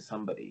be to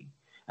somebody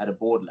at a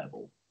board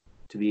level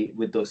to be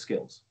with those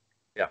skills?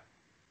 Yeah.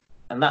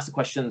 And that's the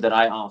question that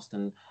I asked,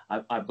 and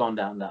I've gone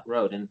down that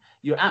road. And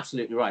you're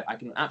absolutely right. I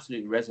can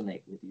absolutely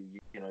resonate with you.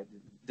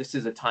 This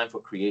is a time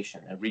for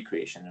creation and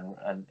recreation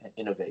and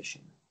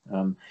innovation,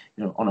 on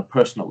a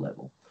personal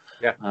level.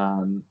 Yeah.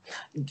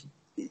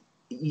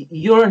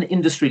 You're an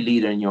industry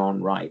leader in your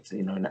own right,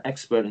 an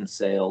expert in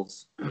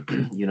sales.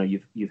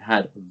 You've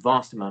had a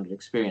vast amount of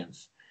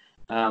experience.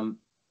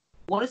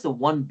 What is the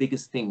one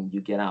biggest thing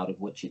you get out of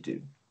what you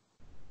do?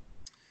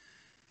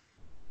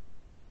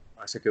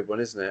 That's a good one,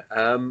 isn't it?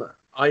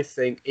 I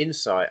think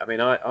insight. I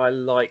mean, I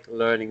like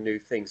learning new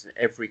things in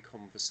every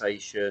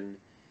conversation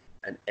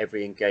and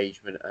every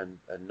engagement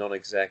and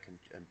non-exec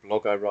and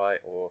blog I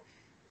write, or,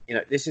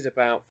 this is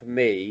about, for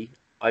me,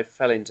 I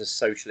fell into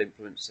social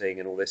influencing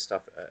and all this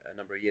stuff a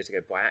number of years ago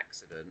by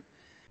accident.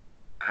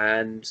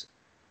 And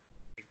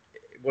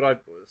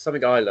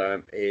something I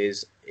learned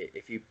is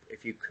if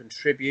you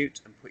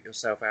contribute and put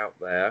yourself out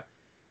there,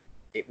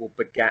 it will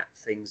beget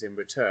things in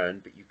return,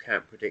 but you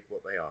can't predict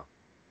what they are.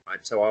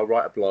 Right? So I'll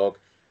write a blog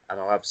and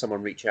I'll have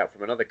someone reach out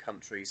from another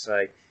country,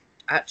 say,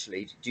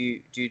 actually, do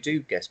you do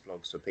guest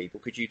blogs for people?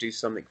 Could you do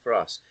something for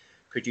us?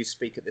 Could you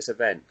speak at this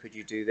event? Could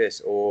you do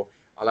this? Or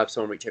I'll have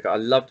someone reach out.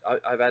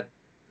 I've had a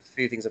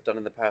few things I've done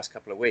in the past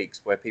couple of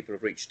weeks where people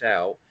have reached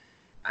out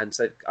and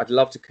said, I'd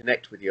love to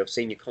connect with you. I've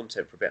seen your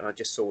content for a bit and I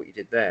just saw what you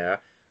did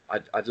there.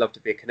 I'd love to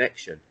be a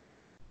connection.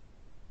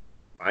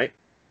 Right?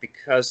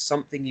 Because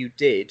something you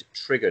did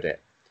triggered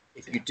it.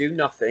 If you do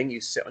nothing, you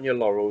sit on your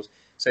laurels.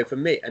 So for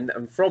me, and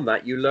from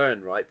that you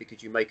learn, right?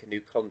 Because you make a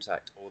new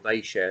contact, or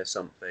they share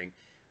something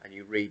and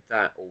you read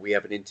that, or we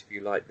have an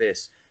interview like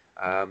this.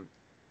 I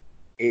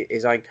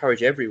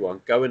encourage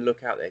everyone, go and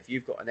look out there. If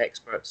you've got an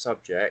expert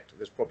subject,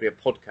 there's probably a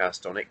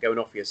podcast on it, go and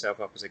offer yourself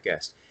up as a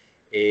guest.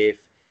 If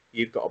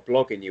you've got a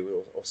blog in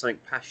you, or something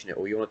passionate,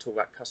 or you want to talk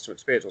about customer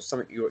experience, or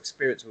something your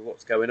experience with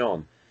what's going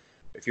on.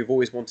 If you've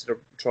always wanted to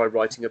try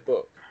writing a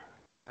book,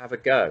 have a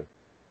go.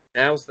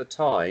 Now's the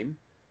time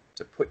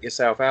to put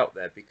yourself out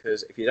there,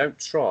 because if you don't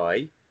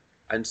try,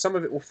 and some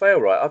of it will fail,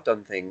 right? I've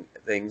done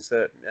things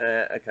that,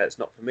 okay, it's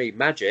not for me.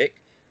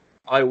 Magic,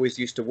 I always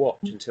used to watch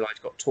until I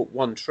got taught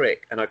one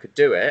trick and I could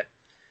do it.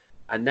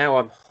 And now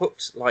I'm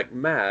hooked like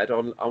mad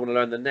on, I want to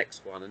learn the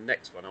next one and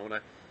next one.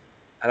 And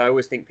I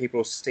always think people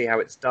will see how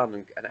it's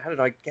done. And how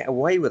did I get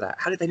away with that?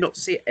 How did they not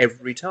see it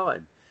every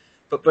time?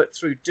 But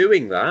through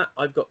doing that,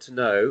 I've got to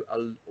know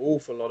an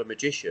awful lot of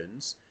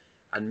magicians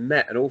and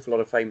met an awful lot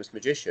of famous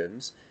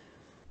magicians,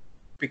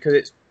 because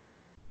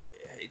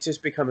it's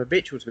just become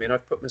habitual to me, and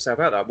I've put myself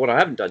out there. What I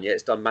haven't done yet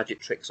is done magic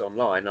tricks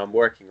online. I'm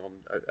working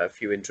on a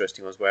few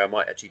interesting ones where I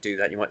might actually do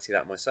that. You might see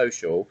that on my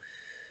social,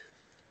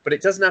 but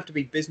it doesn't have to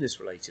be business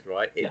related,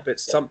 right? But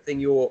something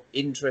you're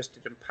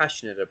interested and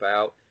passionate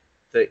about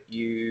that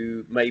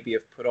you maybe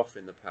have put off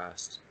in the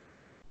past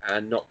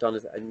and not done,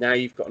 and now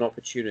you've got an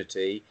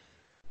opportunity,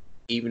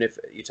 even if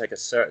you take a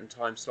certain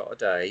time slot a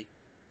day,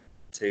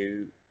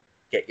 to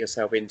get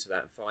yourself into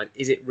that and find,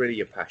 is it really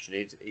your passion?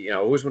 I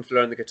always want to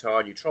learn the guitar,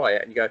 and you try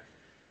it and you go,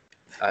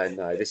 oh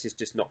no, this is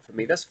just not for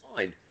me. That's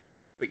fine,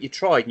 but you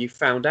tried and you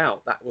found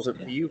out that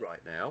wasn't for you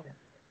right now.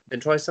 Then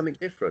try something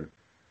different.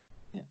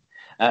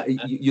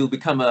 You'll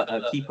become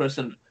a key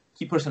person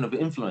of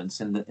influence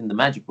in the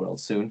magic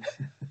world soon.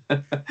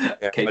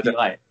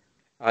 KPI.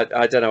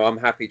 I don't know. I'm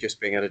happy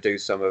just being able to do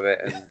some of it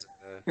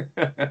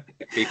and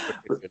keep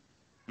it.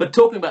 But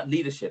talking about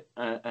leadership,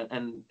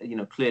 and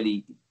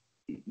clearly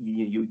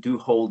you do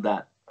hold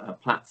that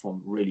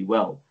platform really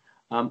well.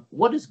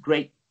 What does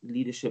great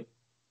leadership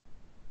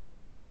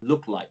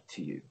look like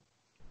to you?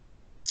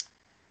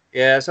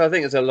 Yeah, so I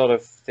think there's a lot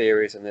of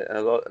theories, and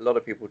a lot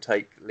of people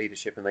take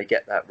leadership and they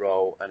get that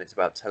role, and it's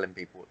about telling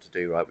people what to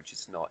do, right? Which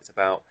it's not. It's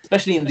about,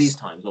 especially in these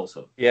times,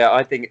 also. Yeah,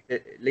 I think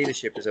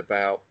leadership is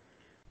about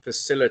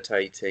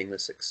facilitating the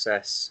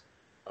success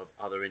of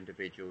other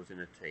individuals in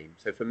a team.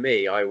 So for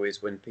me, I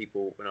always, when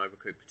I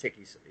recruit,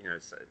 particularly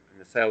in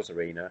the sales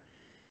arena,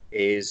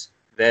 is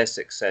their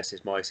success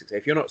is my success.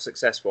 If you're not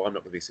successful, I'm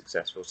not going to be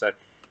successful. So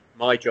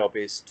my job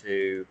is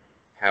to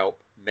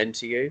help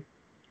mentor you,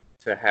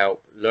 to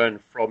help learn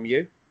from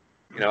you.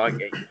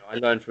 I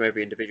learn from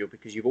every individual,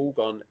 because you've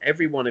all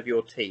every one of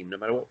your team, no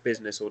matter what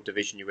business or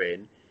division you're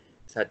in,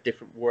 has had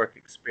different work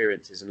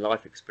experiences and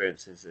life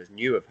experiences as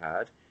you have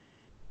had.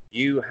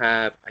 You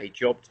have a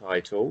job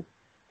title,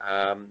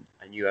 and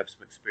you have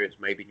some experience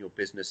maybe in your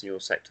business and your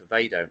sector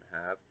they don't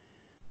have.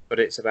 But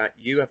it's about,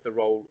 you have the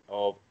role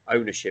of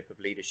ownership, of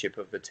leadership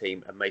of the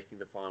team, and making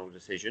the final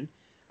decision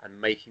and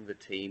making the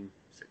team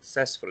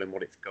successful in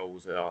what its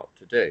goals are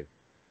to do.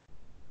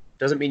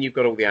 Doesn't mean you've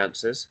got all the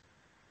answers.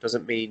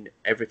 Doesn't mean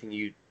everything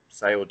you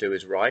say or do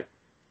is right.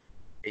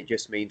 It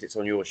just means it's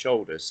on your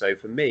shoulders. So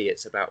for me,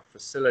 it's about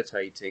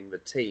facilitating the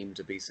team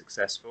to be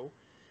successful,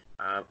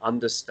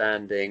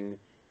 understanding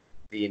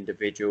the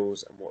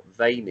individuals and what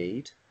they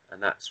need.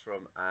 And that's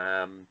from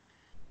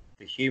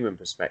the human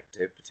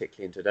perspective,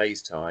 particularly in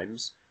today's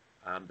times.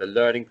 The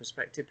learning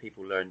perspective,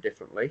 people learn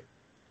differently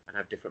and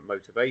have different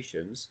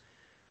motivations.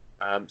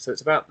 So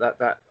it's about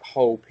that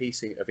whole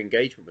piece of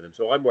engagement with them.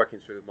 So I'm working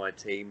through with my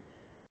team.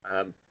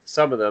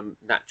 Some of them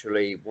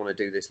naturally want to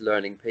do this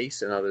learning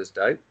piece and others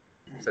don't.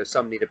 So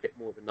some need a bit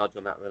more of a nudge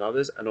on that than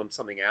others, and on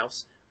something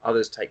else,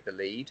 others take the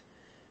lead.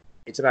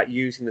 It's about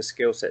using the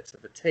skill sets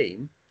of the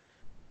team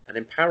and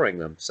empowering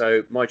them.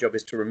 So my job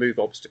is to remove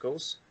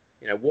obstacles.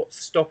 You know,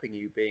 what's stopping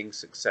you being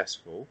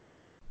successful?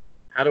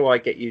 How do I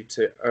get you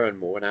to earn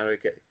more? And how do I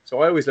get?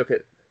 So I always look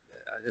at.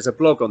 There's a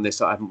blog on this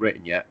that I haven't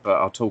written yet,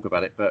 but I'll talk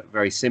about it. But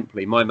very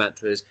simply, my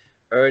mantra is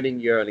earning,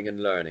 yearning,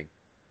 and learning.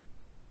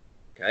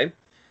 Okay,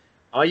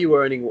 are you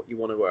earning what you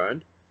want to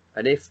earn?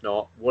 And if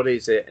not, what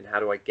is it, and how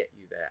do I get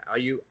you there? Are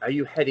you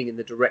heading in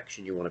the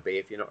direction you want to be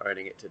if you're not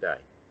earning it today?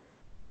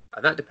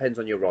 And that depends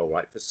on your role,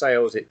 right? For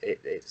sales,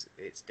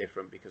 it's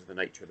different because of the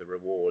nature of the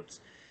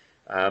rewards.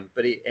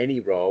 But in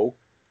any role,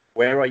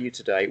 where are you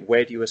today?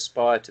 Where do you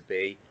aspire to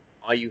be?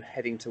 Are you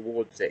heading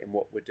towards it in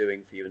what we're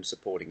doing for you and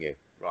supporting you?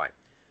 Right.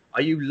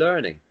 Are you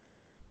learning?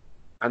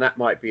 And that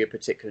might be a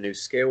particular new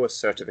skill, a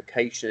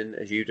certification,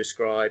 as you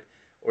described,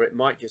 or it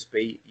might just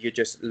be you're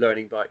just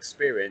learning by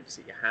experience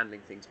that you're handling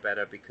things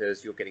better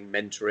because you're getting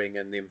mentoring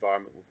and the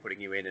environment we're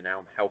putting you in, and now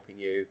I'm helping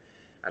you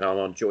and I'm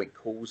on joint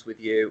calls with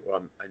you,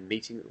 or I'm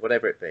meeting,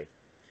 whatever it be.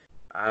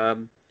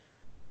 And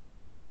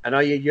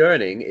are you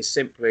yearning is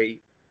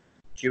simply,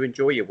 do you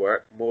enjoy your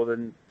work more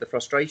than the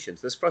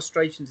frustrations? There's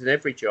frustrations in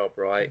every job,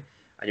 right?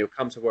 And you'll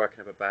come to work and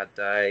have a bad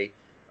day,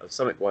 or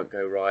something won't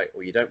go right,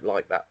 or you don't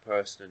like that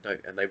person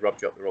and they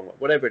rubbed you up the wrong way,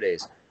 whatever it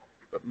is.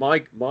 But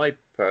my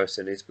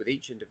person is with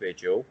each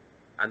individual,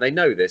 and they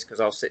know this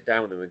because I'll sit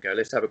down with them and go,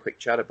 let's have a quick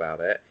chat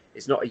about it.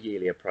 It's not a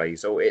yearly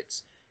appraisal.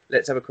 It's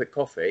let's have a quick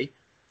coffee.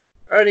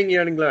 Earning,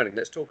 yearning, learning.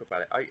 Let's talk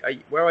about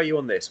it. Where are you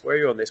on this? Where are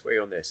you on this? Where are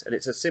you on this? And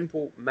it's a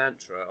simple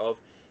mantra of,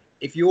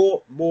 if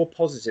you're more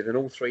positive in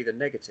all three than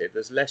negative,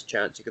 there's less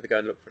chance you're going to go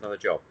and look for another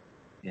job.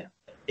 Yeah.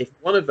 If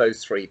one of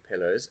those three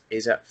pillars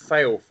is at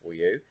fail for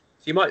you,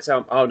 so you might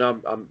say, oh no,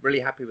 I'm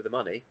really happy with the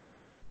money,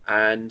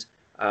 and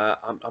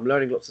I'm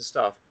learning lots of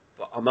stuff,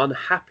 but I'm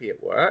unhappy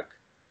at work,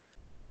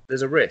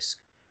 there's a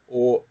risk.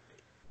 Or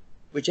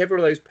whichever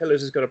of those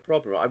pillars has got a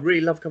problem. I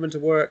really love coming to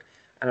work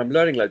and I'm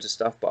learning loads of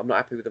stuff, but I'm not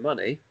happy with the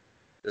money,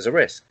 there's a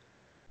risk.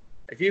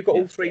 If you've got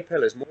all three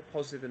pillars, more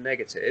positive than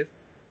negative,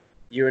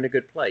 you're in a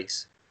good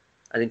place.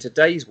 And in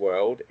today's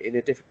world, in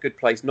a good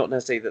place, not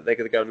necessarily that they're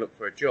going to go and look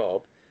for a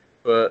job,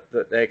 but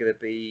that they're going to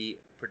be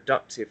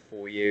productive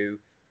for you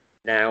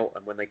now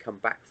and when they come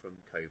back from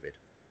COVID.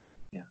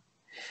 Yeah.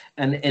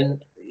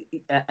 And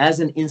as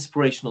an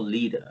inspirational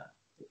leader,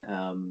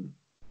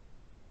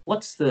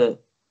 what's the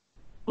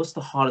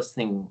hardest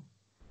thing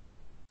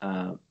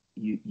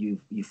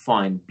you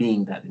find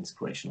being that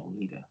inspirational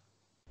leader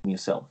in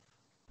yourself?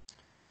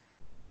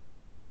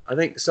 I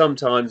think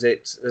sometimes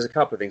there's a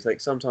couple of things. Like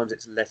sometimes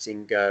it's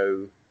letting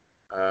go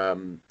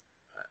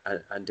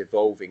and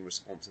devolving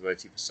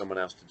responsibility for someone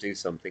else to do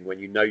something when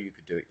you know you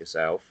could do it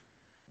yourself,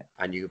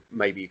 and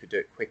maybe you could do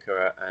it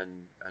quicker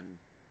and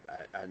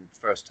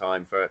first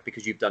time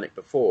because you've done it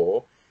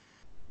before.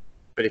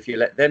 But if you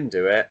let them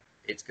do it,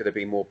 it's going to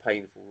be more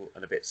painful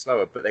and a bit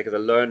slower. But they're going to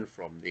learn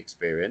from the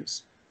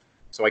experience.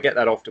 So I get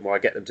that often where I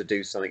get them to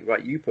do something.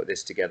 Right, you put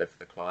this together for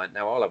the client.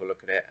 Now I'll have a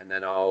look at it, and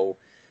then I'll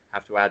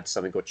have to add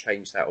something or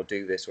change that or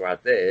do this or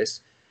add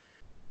this.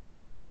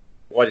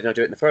 Why didn't I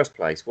do it in the first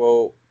place?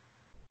 Well,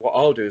 what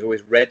I'll do is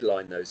always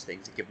redline those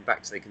things and give them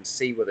back so they can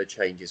see where the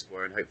changes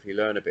were and hopefully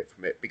learn a bit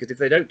from it. Because if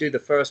they don't do the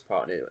first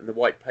part in the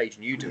white page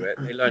and you do it,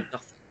 they learn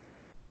nothing.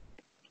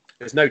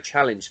 There's no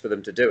challenge for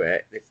them to do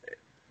it.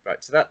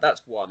 Right, so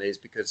that's one, is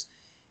because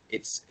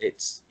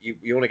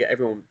you want to get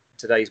everyone,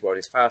 today's world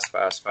is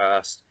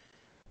fast,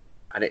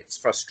 and it's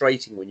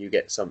frustrating when you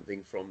get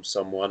something from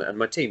someone, and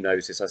my team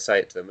knows this, I say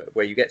it to them,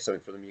 where you get something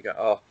from them, you go,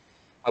 oh,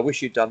 I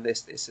wish you'd done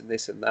this and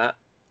this and that,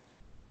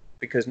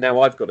 because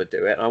now I've got to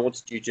do it, and I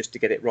wanted you just to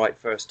get it right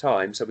first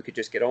time so we could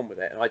just get on with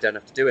it, and I don't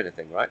have to do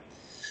anything, right?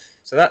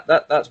 So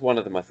that's one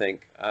of them, I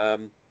think.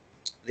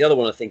 The other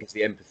one, I think, is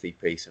the empathy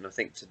piece, and I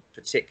think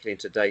particularly in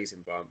today's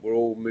environment, we're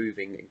all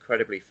moving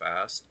incredibly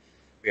fast.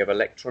 We have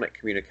electronic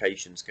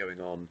communications going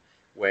on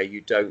where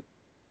you don't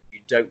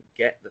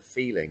get the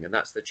feeling, and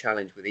that's the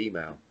challenge with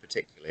email,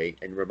 particularly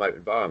in remote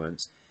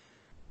environments.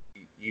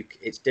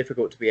 It's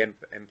difficult to be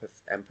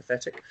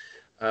empathetic.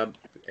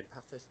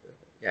 Empathetic.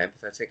 I'm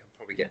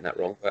probably getting that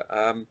wrong, but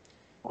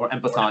or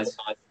empathize.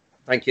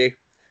 Thank you.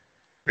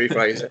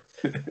 Rephrase it.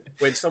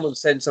 When someone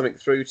sends something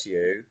through to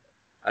you,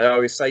 I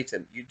always say to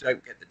them, you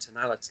don't get the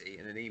tonality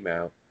in an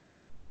email,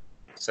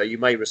 so you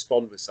may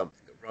respond with something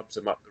that rubs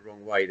them up the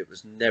wrong way. That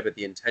was never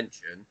the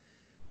intention,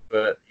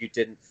 but you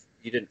didn't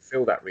you didn't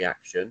feel that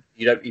reaction.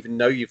 You don't even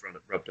know you've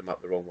rubbed them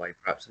up the wrong way,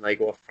 perhaps, and they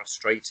go off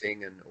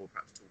frustrating or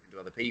perhaps talking to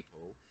other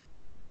people,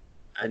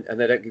 and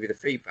they don't give you the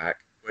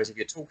feedback. Whereas if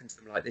you're talking to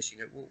them like this, you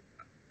go, well,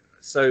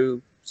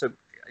 so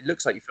it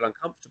looks like you feel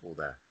uncomfortable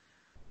there.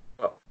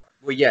 Well,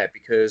 yeah,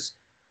 because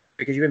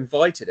you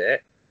invited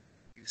it,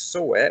 you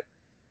saw it.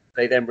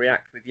 They then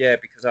react with, yeah,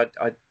 because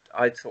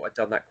I thought I'd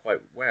done that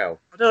quite well.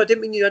 No, I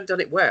didn't mean you hadn't done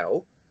it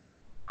well.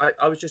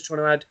 I was just trying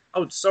to add,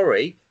 oh,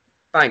 sorry,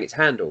 bang, it's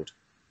handled.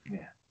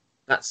 Yeah.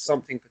 That's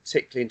something,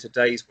 particularly in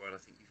today's world, I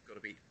think you've got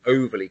to be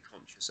overly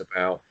conscious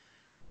about.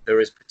 There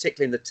is,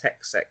 particularly in the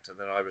tech sector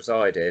that I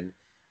reside in,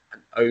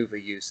 an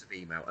overuse of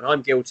email. And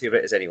I'm guilty of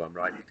it as anyone,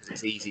 right? Because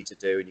it's easy to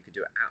do and you can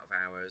do it out of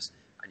hours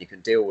and you can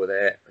deal with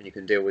it and you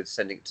can deal with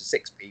sending it to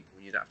 6 people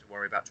and you don't have to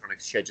worry about trying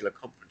to schedule a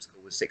conference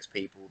call with 6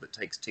 people that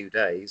takes 2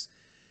 days.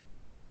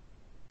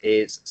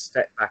 Is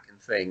step back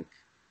and think,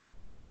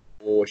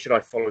 or should I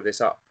follow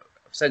this up?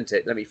 I've sent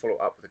it, let me follow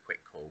up with a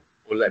quick call.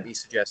 Or let me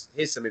suggest,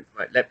 here's some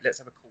information, let's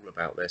have a call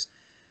about this.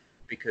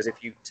 Because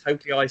if you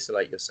totally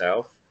isolate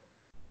yourself,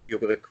 you're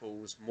going to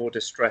cause more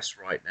distress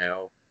right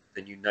now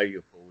than you know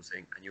you're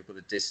causing. And you're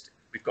going to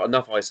we've got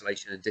enough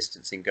isolation and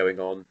distancing going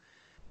on,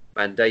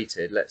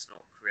 mandated. Let's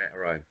not create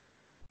our own.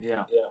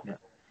 Yeah.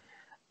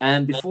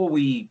 And before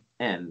we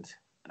end,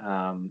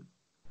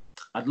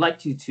 I'd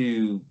like you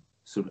to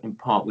sort of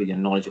impart with your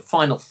knowledge a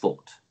final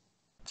thought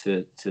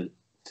to the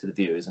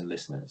viewers and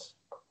listeners.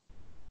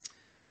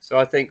 So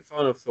I think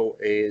final thought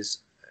is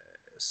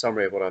a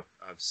summary of what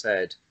I've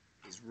said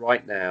is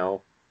right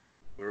now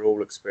we're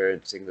all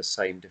experiencing the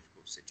same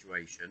difficult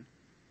situation.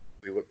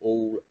 We will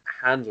all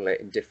handle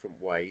it in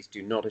different ways.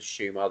 Do not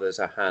assume others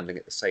are handling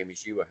it the same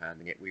as you are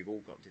handling it. We've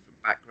all got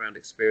different background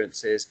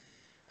experiences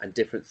and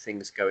different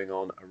things going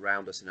on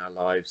around us in our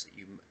lives that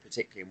you,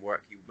 particularly in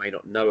work, you may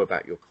not know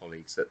about your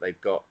colleagues, that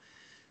they've got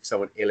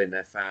someone ill in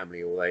their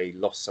family or they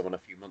lost someone a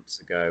few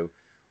months ago,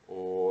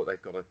 or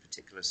they've got a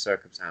particular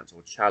circumstance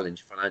or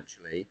challenge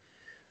financially.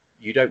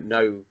 You don't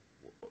know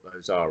what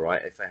those are,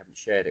 right, if they haven't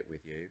shared it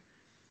with you.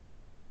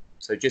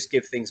 So just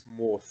give things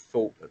more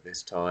thought at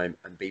this time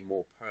and be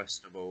more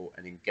personable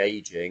and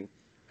engaging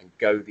and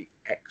go the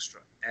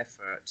extra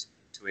effort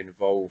to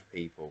involve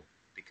people,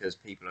 because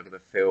people are going to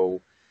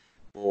feel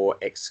more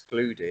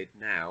excluded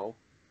now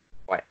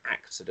by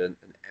accident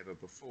than ever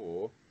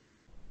before.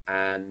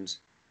 And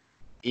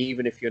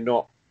even if you're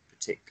not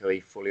particularly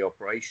fully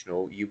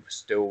operational, you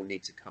still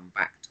need to come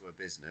back to a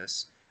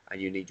business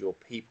and you need your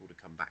people to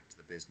come back to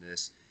the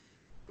business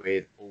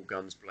with all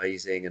guns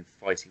blazing and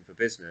fighting for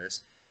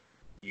business.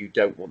 You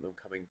don't want them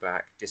coming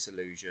back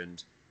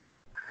disillusioned,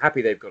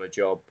 happy they've got a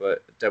job,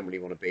 but don't really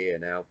want to be here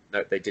now.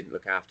 No, they didn't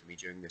look after me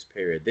during this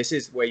period. This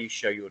is where you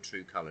show your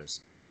true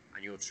colours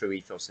and your true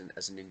ethos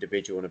as an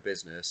individual in a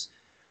business.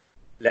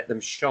 Let them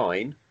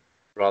shine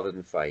rather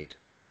than fade.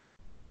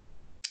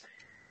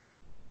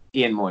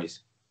 Ian Moyes,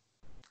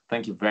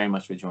 thank you very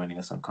much for joining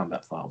us on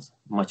Combat Files.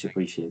 Much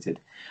appreciated.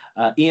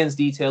 Ian's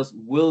details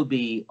will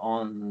be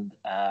on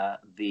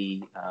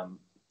the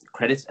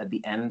credits at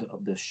the end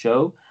of the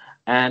show,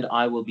 and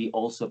I will be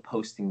also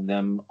posting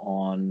them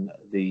on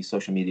the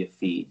social media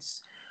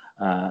feeds.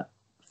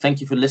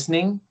 Thank you for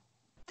listening.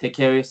 Take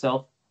care of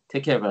yourself.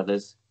 Take care of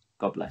others.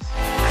 God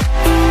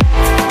bless.